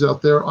strange things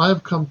out there.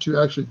 I've come to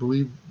actually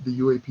believe the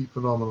UAP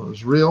phenomenon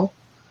is real,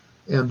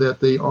 and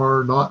that they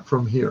are not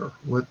from here.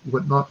 What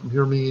not from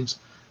here means,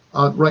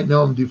 right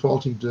now I'm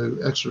defaulting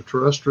to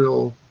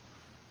extraterrestrial,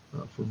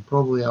 from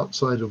probably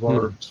outside of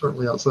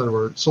certainly outside of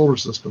our solar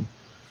system.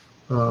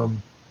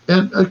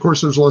 And of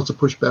course, there's lots of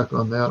pushback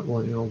on that.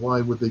 Well,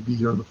 why would they be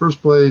here in the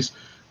first place?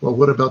 Well,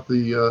 what about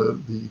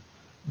the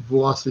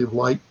velocity of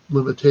light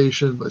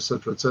limitation, et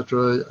cetera, et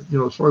cetera?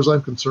 As far as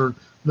I'm concerned,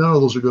 none of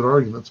those are good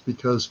arguments,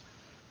 because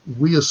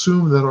we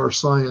assume that our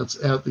science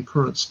at the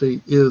current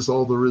state is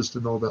all there is to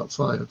know about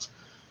science,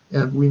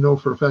 and we know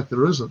for a fact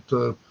there isn't.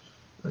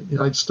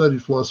 I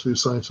studied philosophy of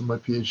science in my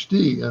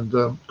PhD,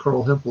 and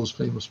Carl Hempel is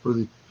famous for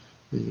the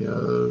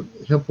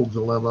Hempel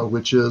dilemma,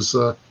 which is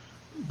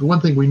the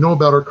one thing we know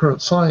about our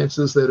current science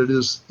is that it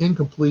is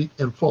incomplete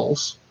and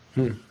false.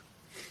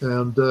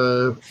 And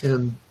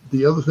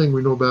the other thing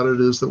we know about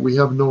it is that we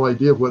have no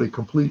idea what a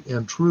complete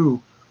and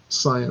true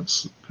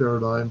science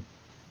paradigm,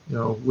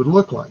 would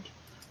look like.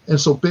 And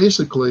so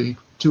basically,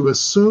 to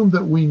assume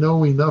that we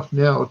know enough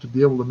now to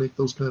be able to make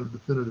those kind of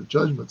definitive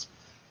judgments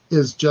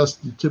is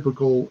just the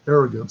typical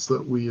arrogance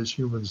that we as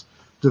humans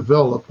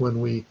develop when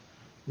we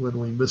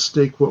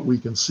mistake what we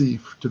can see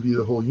to be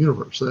the whole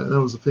universe. And that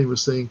was a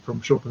famous saying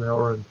from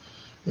Schopenhauer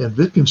and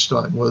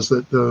Wittgenstein, was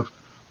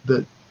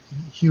that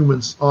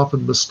humans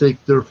often mistake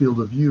their field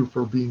of view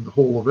for being the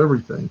whole of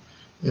everything.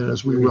 And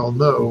as we well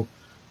know,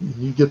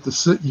 you get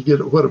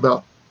what,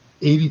 about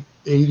 80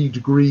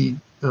 degree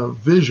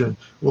vision.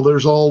 Well,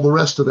 there's all the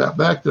rest of that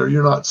back there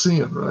you're not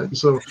seeing, right?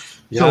 So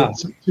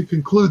to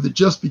conclude that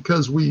just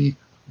because we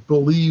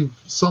believe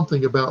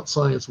something about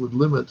science would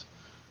limit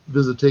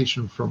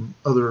visitation from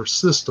other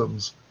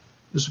systems,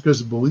 just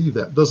because we believe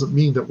that doesn't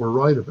mean that we're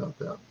right about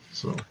that.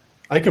 So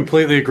I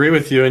completely agree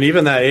with you. And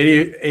even that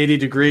 80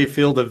 degree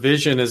field of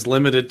vision is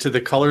limited to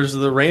the colors of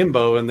the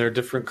rainbow and their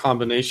different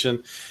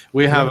combination.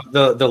 We have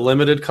the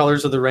limited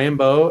colors of the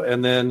rainbow,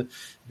 and then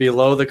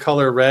below the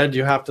color red,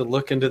 you have to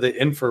look into the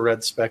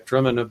infrared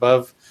spectrum, and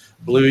above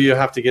blue, you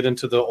have to get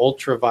into the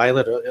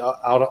ultraviolet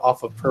out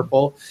off of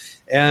purple.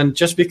 And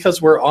just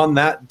because we're on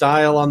that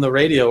dial on the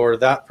radio or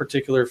that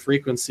particular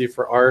frequency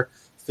for our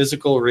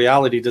physical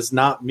reality does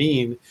not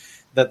mean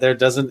that there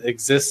doesn't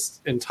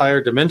exist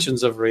entire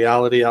dimensions of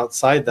reality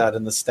outside that,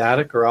 in the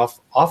static or off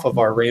of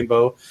our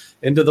rainbow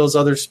into those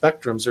other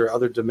spectrums or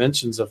other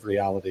dimensions of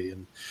reality.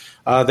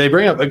 And they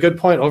bring up a good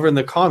point over in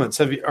the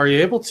comments. Are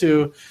you able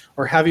to,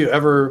 or have you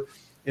ever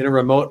in a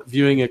remote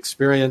viewing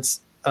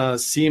experience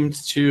seemed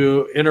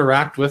to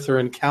interact with or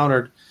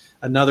encountered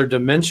another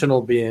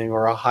dimensional being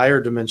or a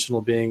higher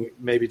dimensional being,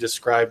 maybe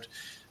described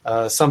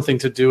something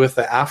to do with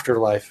the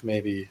afterlife,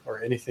 maybe,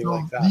 or anything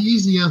like that? The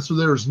easy answer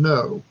there is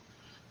no.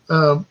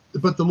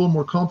 But the little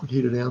more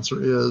complicated answer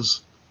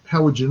is,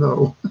 how would you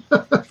know?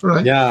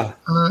 Right? Yeah.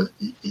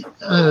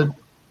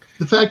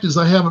 The fact is,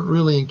 I haven't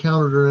really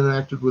encountered or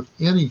interacted with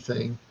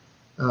anything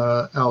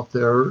out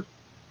there,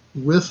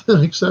 with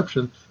an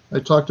exception. I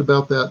talked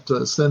about that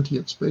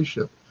sentient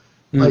spaceship.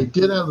 I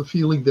did have the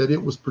feeling that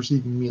it was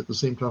perceiving me at the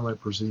same time I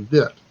perceived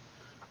it.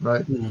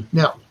 Right?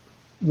 Now,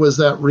 was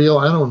that real?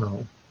 I don't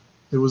know.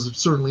 It was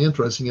certainly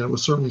interesting, and it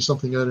was certainly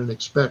something I didn't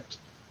expect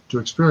to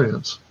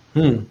experience.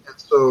 And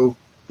so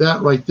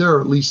that right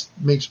there at least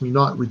makes me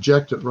not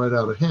reject it right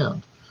out of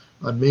hand.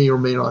 I may or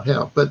may not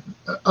have. But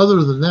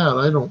other than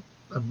that,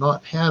 I've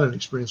not had an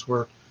experience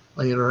where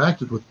I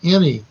interacted with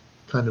any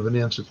kind of an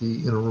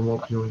entity in a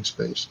remote viewing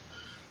space.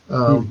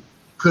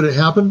 Could it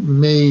happen?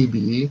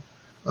 Maybe.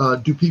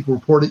 Do people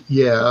report it?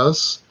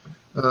 Yes.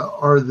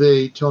 Are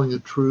they telling the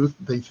truth?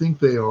 They think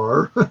they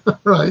are,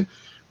 right?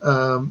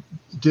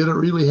 Did it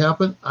really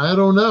happen? I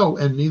don't know,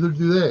 and neither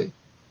do they.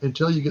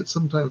 Until you get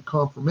some type of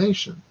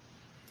confirmation,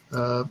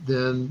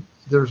 then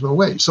there's no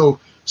way. So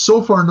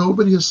far,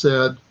 nobody has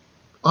said,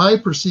 I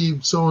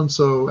perceived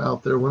so-and-so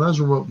out there. When I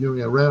was remote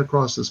viewing, I ran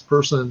across this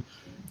person,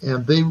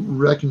 and they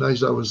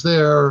recognized I was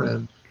there,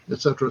 and et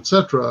cetera, et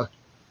cetera.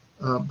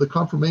 The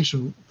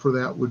confirmation for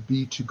that would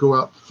be to go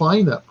out,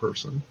 find that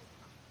person,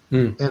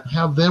 and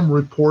have them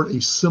report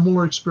a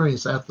similar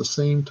experience at the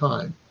same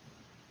time,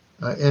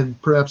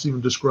 and perhaps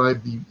even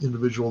describe the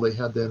individual they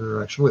had that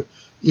interaction with.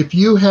 If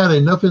you had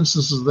enough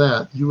instances of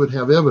that, you would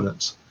have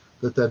evidence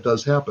that that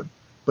does happen.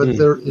 But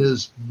there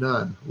is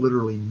none,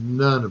 literally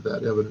none of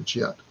that evidence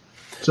yet.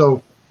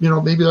 So,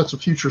 maybe that's a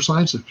future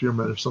science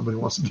experiment if somebody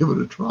wants to give it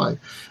a try.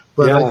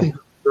 But I think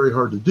it's very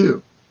hard to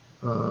do.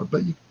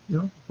 But,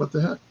 what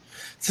the heck?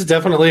 This is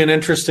definitely an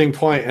interesting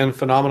point and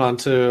phenomenon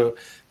to,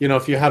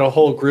 if you had a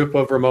whole group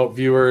of remote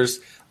viewers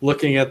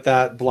looking at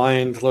that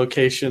blind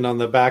location on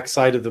the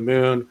backside of the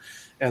moon,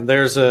 and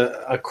there's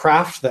a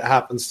craft that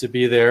happens to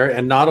be there,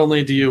 and not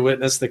only do you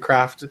witness the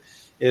craft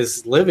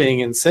is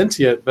living and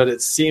sentient, but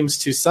it seems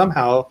to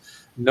somehow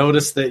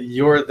notice that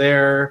you're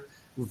there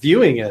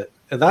viewing it.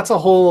 And that's a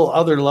whole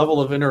other level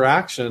of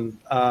interaction,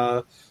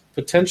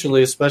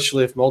 potentially,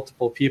 especially if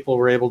multiple people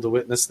were able to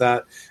witness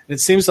that. And it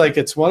seems like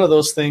it's one of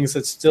those things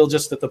that's still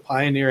just at the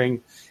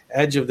pioneering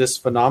edge of this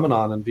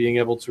phenomenon, and being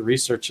able to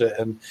research it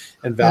and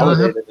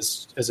validate it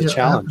as a challenge.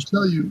 I have to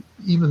tell you,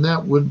 even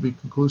that wouldn't be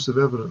conclusive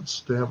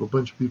evidence to have a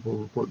bunch of people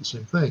report the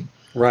same thing.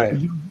 Right.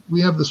 We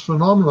have this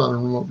phenomenon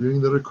in remote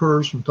viewing that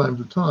occurs from time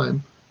to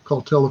time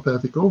called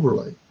telepathic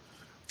overlay,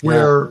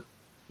 where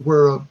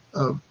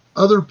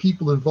other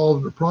people involved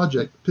in the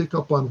project pick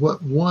up on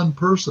what one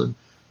person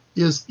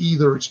is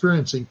either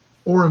experiencing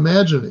or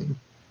imagining,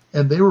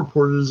 and they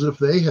report it as if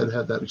they had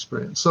that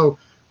experience. So,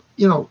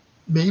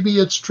 maybe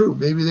it's true.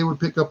 Maybe they would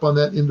pick up on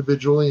that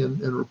individually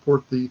and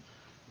report the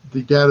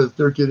data that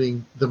they're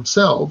getting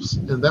themselves,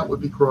 and that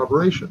would be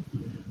corroboration.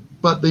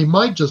 But they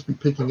might just be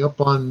picking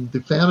up on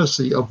the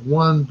fantasy of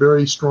one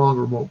very strong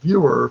remote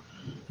viewer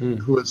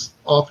who is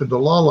off into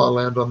la-la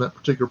land on that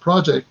particular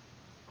project,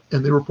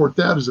 and they report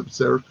that as if it's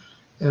theirs.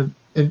 And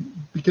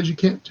because you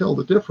can't tell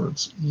the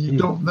difference, you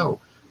don't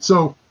know.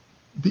 So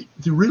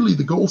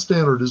the gold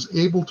standard is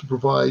able to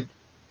provide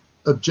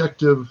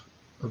objective,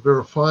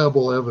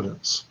 verifiable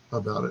evidence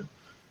about it.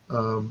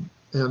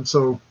 And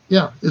so,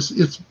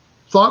 it's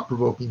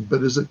thought-provoking,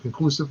 but is it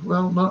conclusive?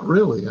 Well, not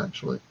really,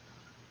 actually.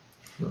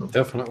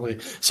 Definitely.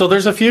 So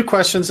there's a few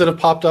questions that have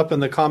popped up in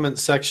the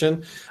comments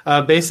section.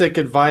 Basic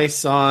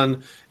advice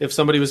on if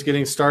somebody was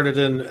getting started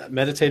in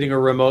meditating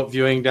or remote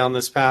viewing down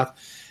this path.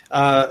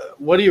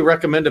 What do you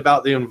recommend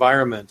about the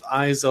environment?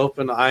 Eyes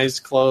open, eyes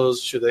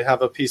closed? Should they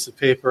have a piece of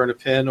paper and a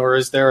pen? Or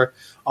is there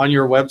on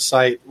your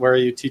website where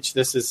you teach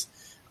this, is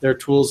there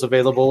tools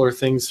available or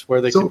things where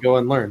they could go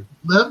and learn?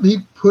 Let me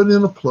put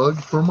in a plug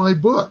for my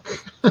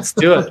book. Let's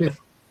do it. Okay.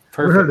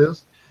 Perfect. There it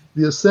is.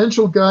 The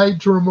Essential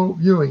Guide to Remote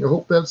Viewing. I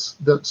hope that's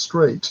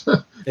straight.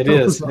 It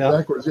is. Not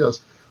backwards,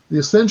 yes. The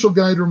Essential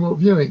Guide to Remote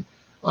Viewing.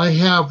 I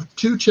have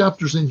 2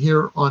 chapters in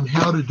here on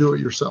how to do it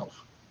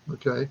yourself.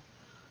 Okay.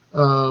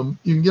 You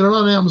can get it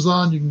on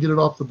Amazon. You can get it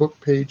off the book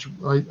page.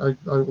 I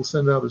will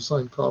send out a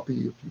signed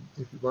copy if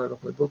you buy it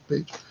off my book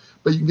page.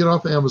 But you can get it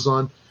off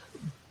Amazon.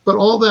 But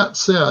all that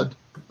said,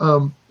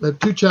 I have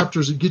 2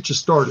 chapters that get you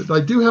started.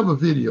 I do have a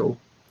video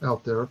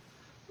out there,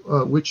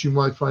 which you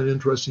might find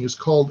interesting. It's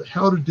called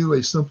How to Do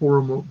a Simple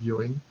Remote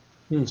Viewing.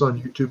 It's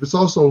on YouTube. It's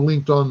also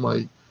linked on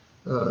my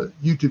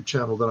YouTube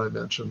channel that I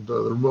mentioned,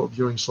 the Remote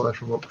Viewing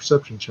 / Remote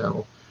Perception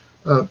channel.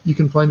 You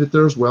can find it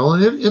there as well,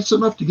 and it's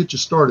enough to get you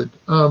started.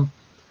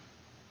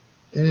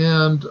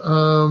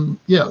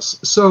 Yes,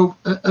 so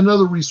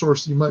another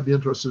resource you might be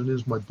interested in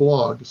is my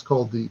blog. It's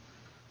called the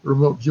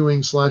Remote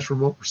Viewing /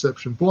 Remote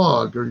Perception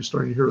blog. Are you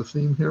starting to hear a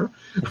theme here?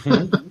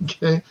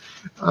 Okay.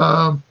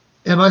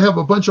 And I have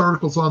a bunch of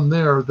articles on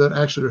there that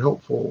actually are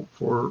helpful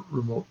for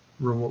remote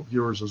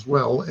viewers as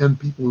well, and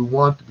people who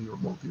want to be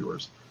remote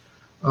viewers.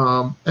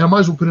 And I might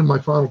as well put in my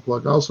final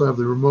plug. I also have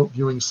the Remote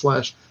Viewing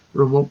 /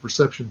 Remote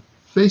Perception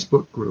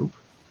Facebook group,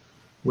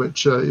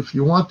 which if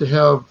you want to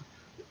have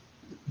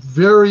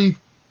very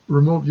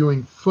remote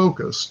viewing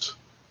focused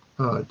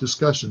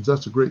discussions,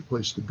 that's a great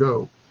place to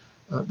go.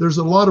 There's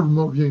a lot of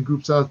remote viewing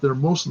groups out there.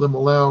 Most of them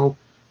allow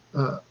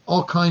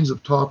all kinds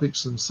of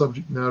topics and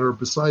subject matter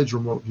besides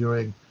remote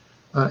viewing.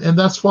 And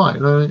that's fine.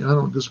 I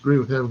don't disagree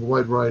with having a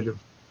wide variety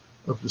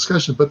of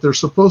discussion, but they're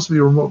supposed to be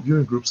remote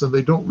viewing groups, and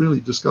they don't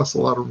really discuss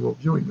a lot of remote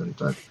viewing many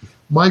times.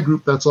 My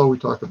group, that's all we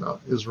talk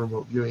about is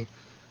remote viewing,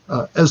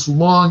 as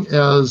long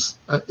as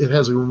it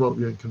has a remote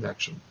viewing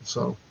connection.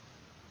 So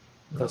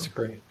that's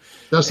great.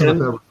 That's enough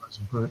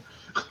advertising,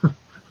 right?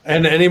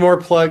 And any more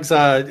plugs,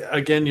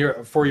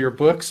 again, for your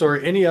books or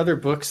any other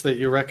books that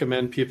you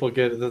recommend people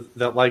get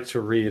that like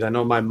to read? I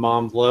know my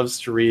mom loves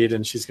to read,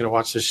 and she's going to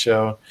watch this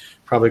show,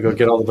 probably go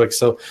get all the books.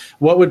 So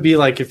what would be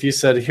like if you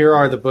said, here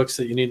are the books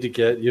that you need to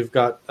get? You've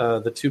got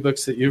the 2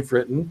 books that you've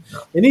written.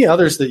 Any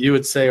others that you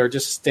would say are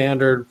just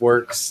standard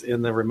works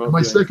in the remote My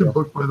viewing second field?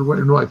 book, by the way,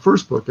 and my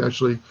first book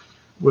actually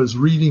was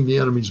Reading the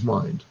Enemy's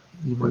Mind.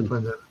 You might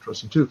find that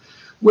interesting too.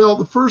 Well,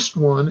 the first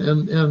one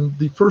and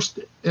the first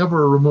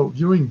ever remote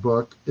viewing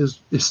book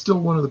is still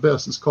one of the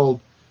best. It's called,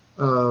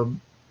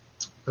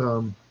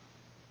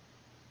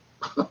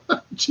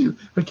 gee,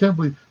 I can't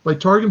believe, by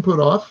Targan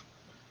Puthoff,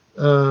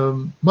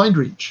 Mind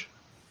Reach.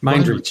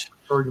 Mind Reach.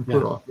 Targan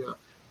Puthoff, yeah.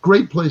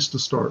 Great place to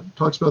start.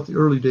 Talks about the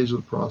early days of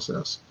the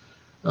process.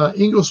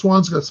 Ingo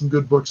Swann's got some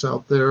good books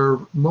out there.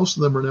 Most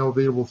of them are now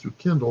available through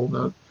Kindle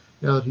now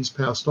that he's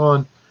passed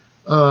on.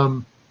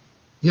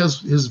 He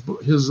has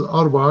his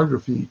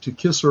autobiography, To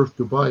Kiss Earth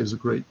Goodbye, is a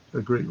great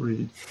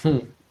read.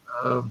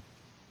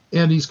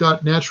 And he's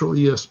got Natural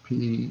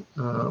ESP,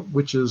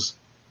 which is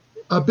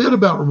a bit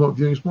about remote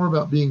viewing. It's more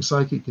about being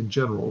psychic in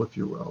general, if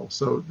you will.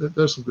 So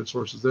there's some good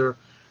sources there.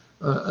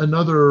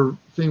 Another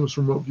famous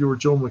remote viewer,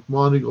 Joe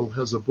McMonigal,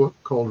 has a book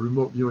called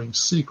Remote Viewing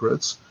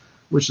Secrets,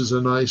 which is a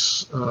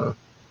nice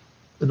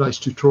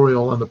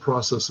tutorial on the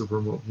process of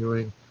remote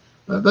viewing.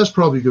 That's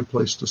probably a good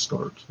place to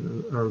start,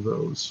 are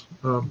those.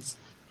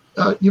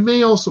 You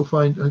may also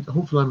find,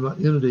 hopefully I'm not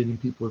inundating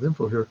people with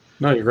info here.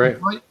 No, you're great.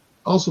 You might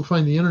also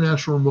find the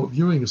International Remote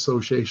Viewing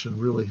Association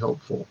really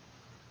helpful.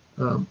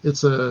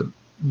 It's a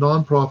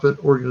nonprofit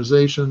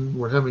organization.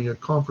 We're having a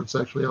conference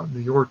actually out in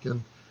New York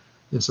in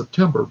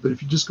September. But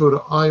if you just go to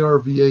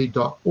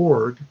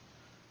irva.org,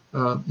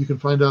 you can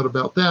find out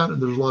about that.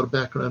 And there's a lot of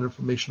background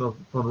information on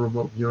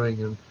remote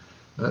viewing. And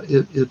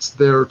it's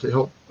there to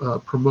help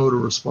promote a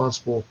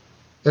responsible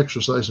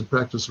exercise and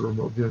practice of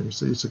remote viewing.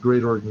 So it's a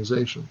great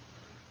organization.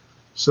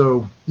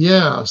 So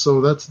that's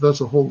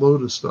a whole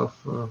load of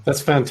stuff. That's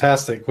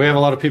fantastic. We have a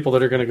lot of people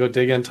that are going to go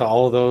dig into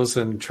all of those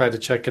and try to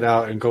check it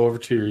out and go over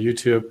to your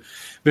YouTube.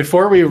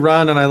 Before we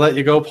run and I let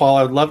you go, Paul,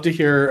 I would love to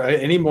hear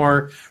any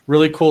more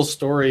really cool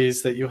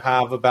stories that you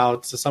have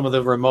about some of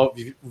the remote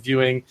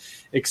viewing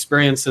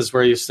experiences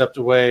where you stepped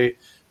away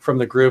from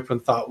the group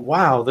and thought,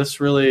 wow, this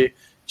really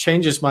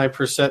changes my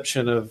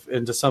perception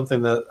into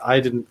something that I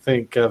didn't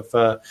think of.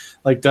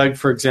 Like Doug,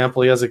 for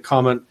example, he has a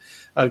comment,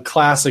 a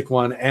classic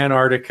one,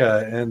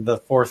 Antarctica and the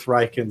Fourth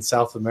Reich in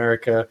South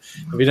America.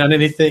 Have you done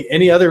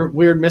any other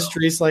weird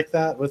mysteries like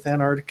that with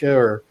Antarctica?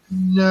 Or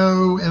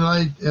no, and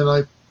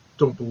I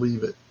don't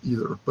believe it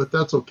either, but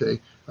that's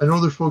okay. I know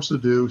there's folks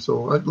that do,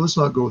 so let's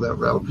not go that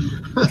route.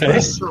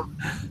 Okay. So,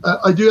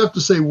 I do have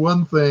to say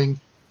one thing.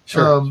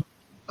 Sure.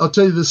 I'll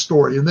tell you this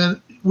story, and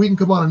then we can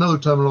come on another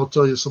time, and I'll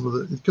tell you some of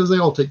the, because they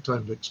all take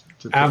time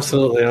to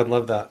Absolutely, I'd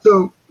love that.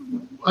 So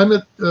I'm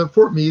at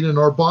Fort Meade, and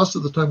our boss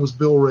at the time was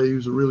Bill Ray,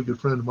 who's a really good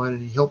friend of mine,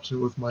 and he helps me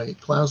with my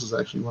classes,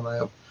 actually, when I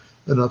have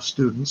enough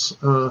students.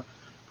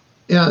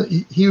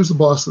 And he was the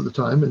boss at the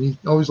time, and he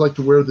always liked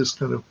to wear this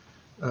kind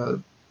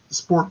of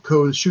sport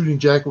coat, shooting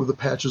jacket with the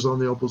patches on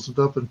the elbows and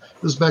stuff. And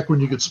this is back when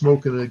you could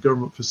smoke in a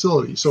government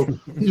facility. So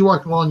he's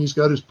walking along, he's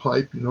got his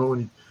pipe,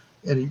 and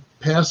he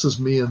passes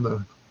me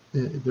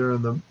there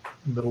in the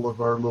middle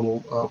of our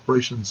little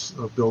operations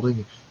building.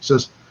 He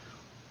says,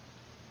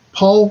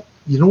 "Paul,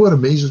 you know what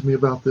amazes me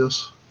about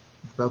this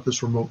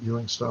remote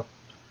viewing stuff?"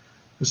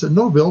 I said,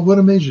 "No, Bill, what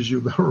amazes you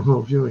about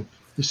remote viewing?"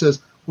 He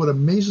says, "What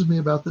amazes me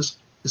about this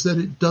is that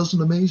it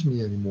doesn't amaze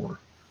me anymore."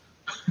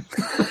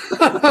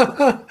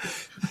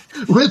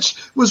 Which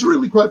was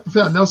really quite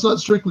profound. Now, it's not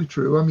strictly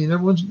true. I mean,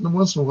 every once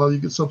in a while you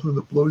get something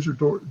that blows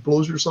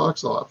your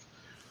socks off.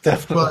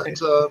 Definitely.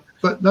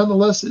 But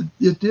nonetheless, it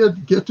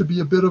did get to be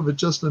a bit of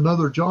just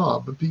another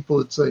job. And people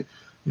would say,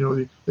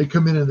 they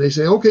come in and they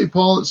say, "Okay,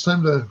 Paul, it's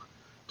time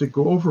to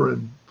go over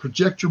and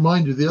project your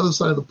mind to the other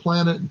side of the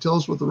planet and tell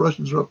us what the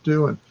Russians are up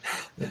to, and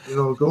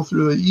go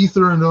through the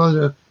ether and all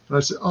that." And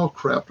I said, "Oh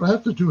crap! Do I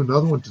have to do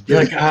another one today?"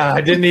 You're like,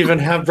 I didn't even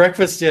have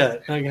breakfast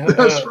yet.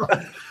 That's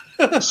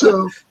right.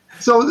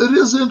 So it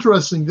is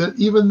interesting that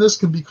even this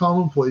can be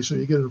commonplace when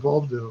you get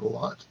involved in it a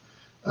lot,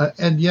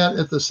 and yet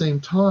at the same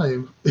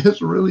time,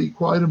 it's really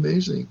quite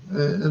amazing.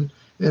 And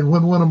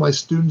when one of my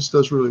students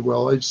does really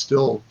well, I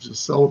still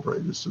just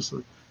celebrate. It's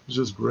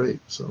just great.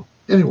 So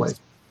anyway.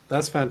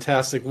 That's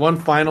fantastic. One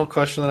final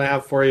question that I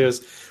have for you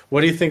is,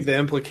 what do you think the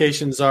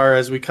implications are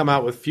as we come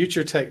out with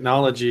future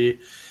technology?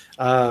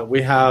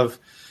 We have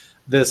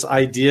this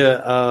idea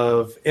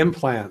of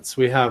implants.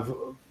 We have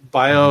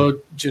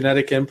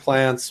biogenetic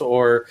implants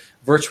or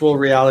virtual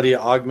reality,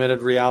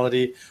 augmented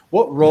reality.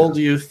 What role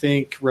do you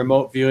think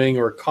remote viewing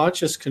or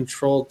conscious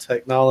controlled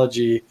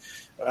technology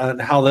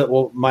and how that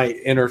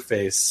might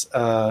interface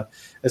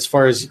as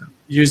far as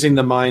using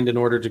the mind in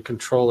order to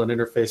control and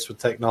interface with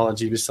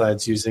technology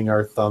besides using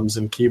our thumbs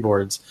and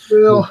keyboards?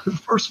 Well,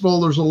 first of all,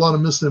 there's a lot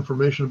of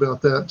misinformation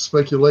about that,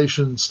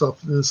 speculation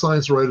stuff. The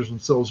science writers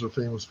themselves are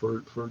famous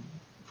for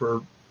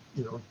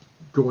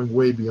going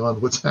way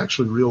beyond what's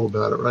actually real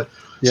about it, right?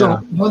 Yeah. So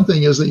one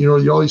thing is that, you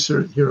always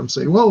hear them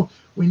say, well,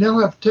 we now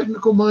have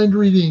technical mind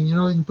reading, you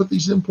can put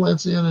these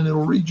implants in and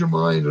it'll read your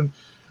mind. And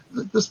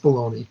this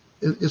baloney,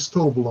 it's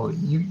total baloney.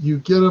 You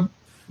get them.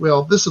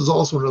 Well, this is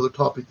also another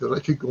topic that I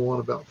could go on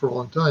about for a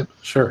long time.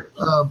 Sure.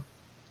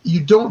 You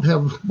don't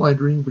have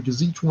mind reading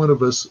because each one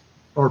of us,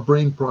 our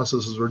brain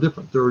processes are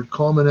different. There are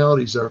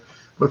commonalities there.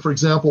 But for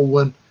example,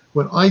 when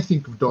I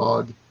think of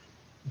dog,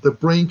 the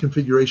brain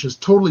configuration is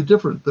totally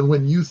different than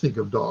when you think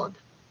of dog,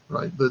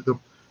 right?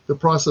 The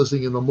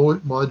processing in the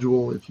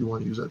module, if you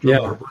want to use that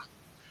term,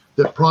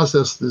 that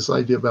process this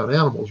idea about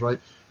animals, right?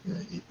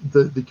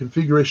 The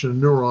configuration of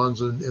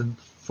neurons and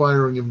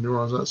firing of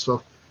neurons, that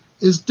stuff,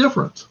 is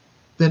different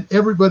than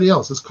everybody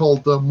else. It's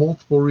called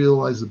multiple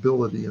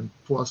realizability in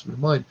philosophy of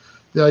mind.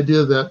 The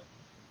idea that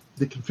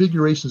the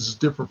configurations is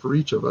different for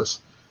each of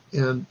us,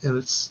 and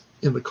it's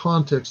in the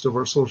context of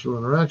our social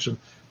interaction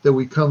that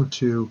we come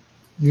to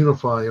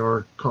unify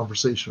our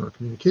conversation, our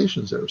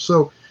communications there.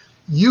 So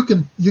you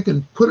can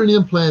put an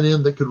implant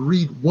in that could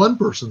read one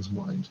person's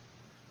mind,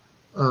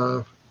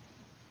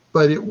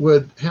 but it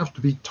would have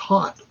to be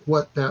taught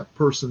what that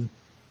person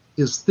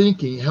is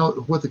thinking,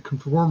 what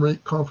the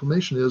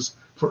confirmation is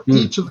for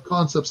each of the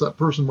concepts that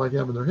person might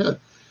have in their head.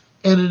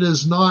 And it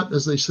is not,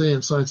 as they say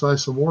in science,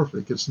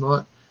 isomorphic. It's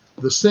not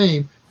the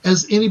same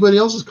as anybody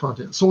else's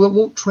content. So it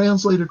won't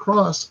translate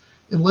across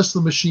unless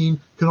the machine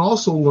can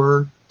also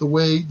learn the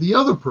way the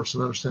other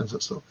person understands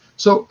that stuff.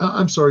 So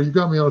I'm sorry, you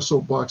got me on a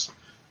soapbox.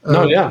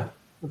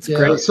 That's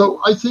great.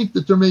 So I think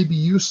that there may be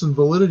use and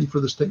validity for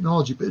this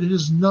technology, but it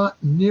is not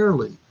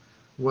nearly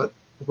what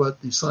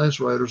the science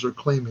writers are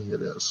claiming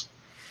it is.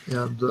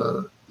 And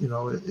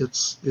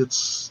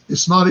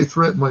it's not a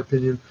threat, in my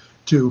opinion,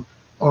 to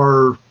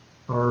our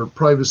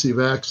privacy of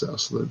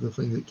access, the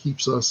thing that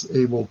keeps us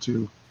able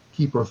to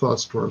keep our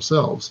thoughts to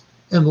ourselves,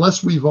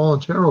 unless we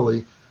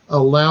voluntarily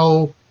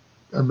allow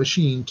a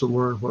machine to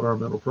learn what our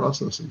mental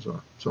processes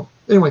are. So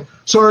anyway,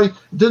 sorry,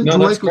 didn't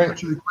directly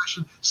answer your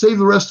question. Save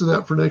the rest of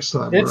that for next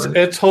time.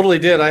 It totally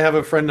did. I have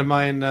a friend of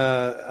mine,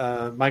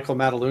 Michael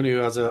Mataluni, who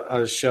has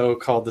a show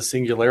called The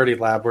Singularity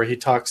Lab, where he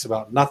talks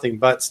about nothing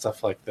but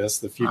stuff like this,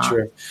 the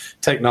future of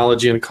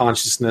technology and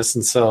consciousness.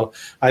 And so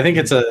I think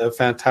it's a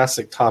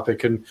fantastic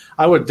topic, and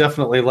I would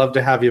definitely love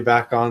to have you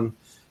back on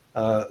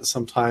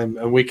sometime,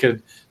 and we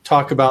could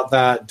talk about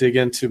that, dig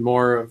into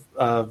more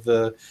of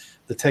the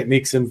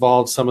techniques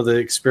involved, some of the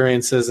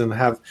experiences, and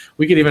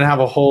we could even have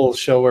a whole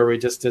show where we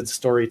just did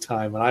story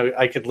time, and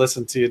I could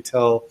listen to you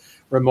tell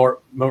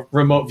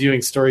remote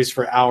viewing stories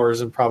for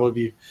hours and probably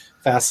be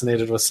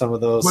fascinated with some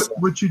of those.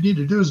 What you need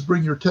to do is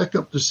bring your tech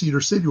up to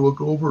Cedar City. We'll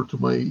go over to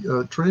my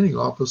training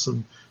office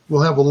and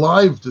we'll have a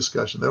live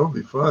discussion. That would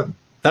be fun.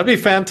 That'd be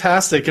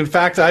fantastic. In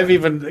fact, I've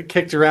even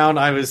kicked around.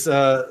 I was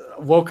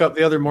woke up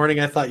the other morning.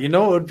 I thought,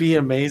 what would be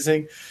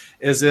amazing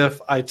is if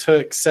I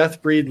took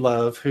Seth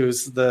Breedlove,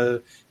 who's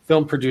the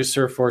film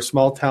producer for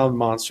Small Town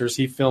Monsters.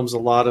 He films a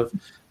lot of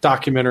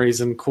documentaries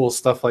and cool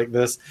stuff like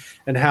this,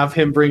 and have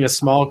him bring a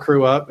small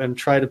crew up and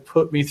try to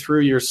put me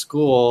through your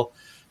school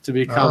to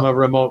become a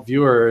remote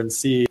viewer and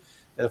see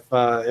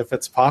if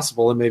it's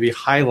possible, and maybe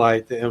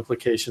highlight the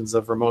implications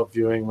of remote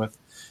viewing with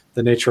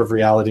the nature of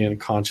reality and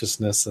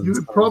consciousness. And you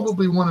would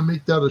probably want to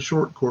make that a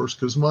short course,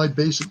 because my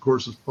basic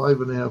course is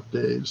 5.5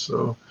 days.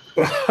 So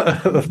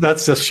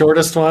that's the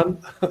shortest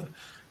one.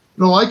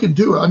 No, I can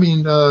do it. I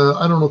mean,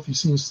 I don't know if you've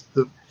seen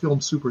the film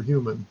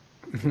Superhuman.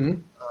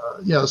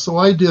 Mm-hmm. So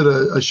I did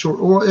a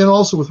short, and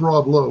also with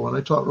Rob Lowe, and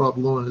I taught Rob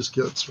Lowe and his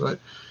kids, right?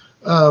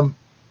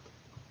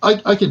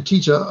 I can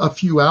teach a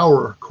few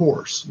hour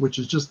course, which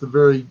is just the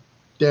very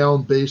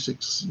down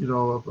basics,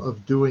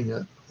 of doing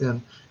it,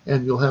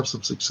 and you'll have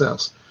some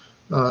success.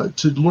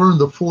 To learn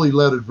the fully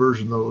leaded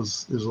version, though,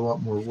 is a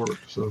lot more work.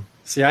 So.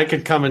 See, I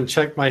could come and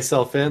check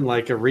myself in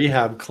like a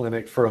rehab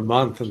clinic for a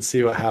month and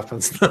see what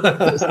happens.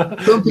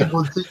 Some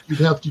people would think you'd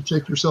have to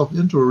check yourself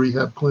into a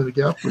rehab clinic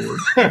afterward.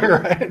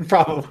 Right,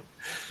 probably.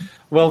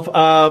 Well,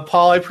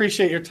 Paul, I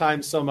appreciate your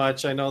time so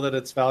much. I know that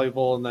it's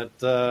valuable, and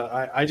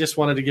that I just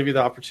wanted to give you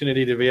the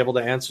opportunity to be able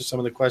to answer some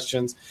of the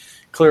questions,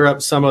 clear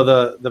up some of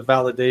the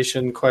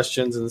validation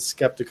questions and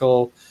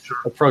skeptical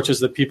approaches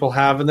that people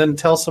have, and then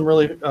tell some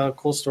really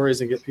cool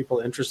stories and get people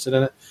interested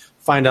in it,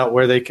 find out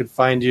where they could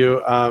find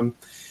you.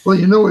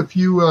 Well, if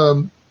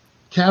you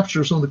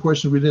capture some of the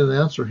questions we didn't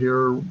answer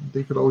here,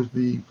 they could always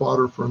be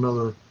fodder for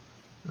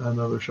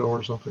another show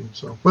or something.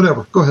 So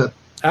whatever, go ahead.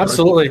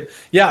 Absolutely.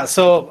 Yeah.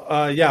 So,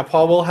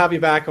 Paul, we'll have you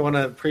back. I want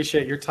to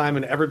appreciate your time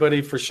and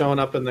everybody for showing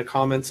up in the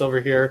comments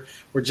over here.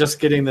 We're just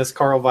getting this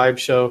Carl Vibe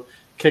show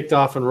kicked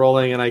off and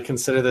rolling, and I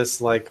consider this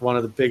like one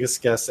of the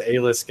biggest guests,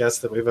 A-list guests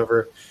that we've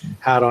ever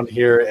had on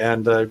here,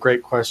 and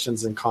great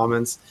questions and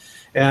comments.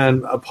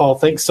 And Paul,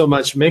 thanks so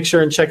much. Make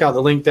sure and check out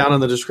the link down in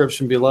the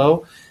description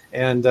below,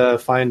 and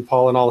find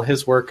Paul and all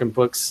his work and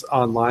books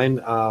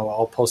online.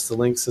 I'll post the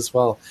links as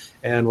well.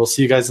 And we'll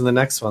see you guys in the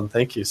next one.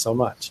 Thank you so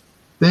much.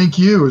 Thank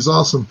you. It was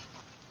awesome.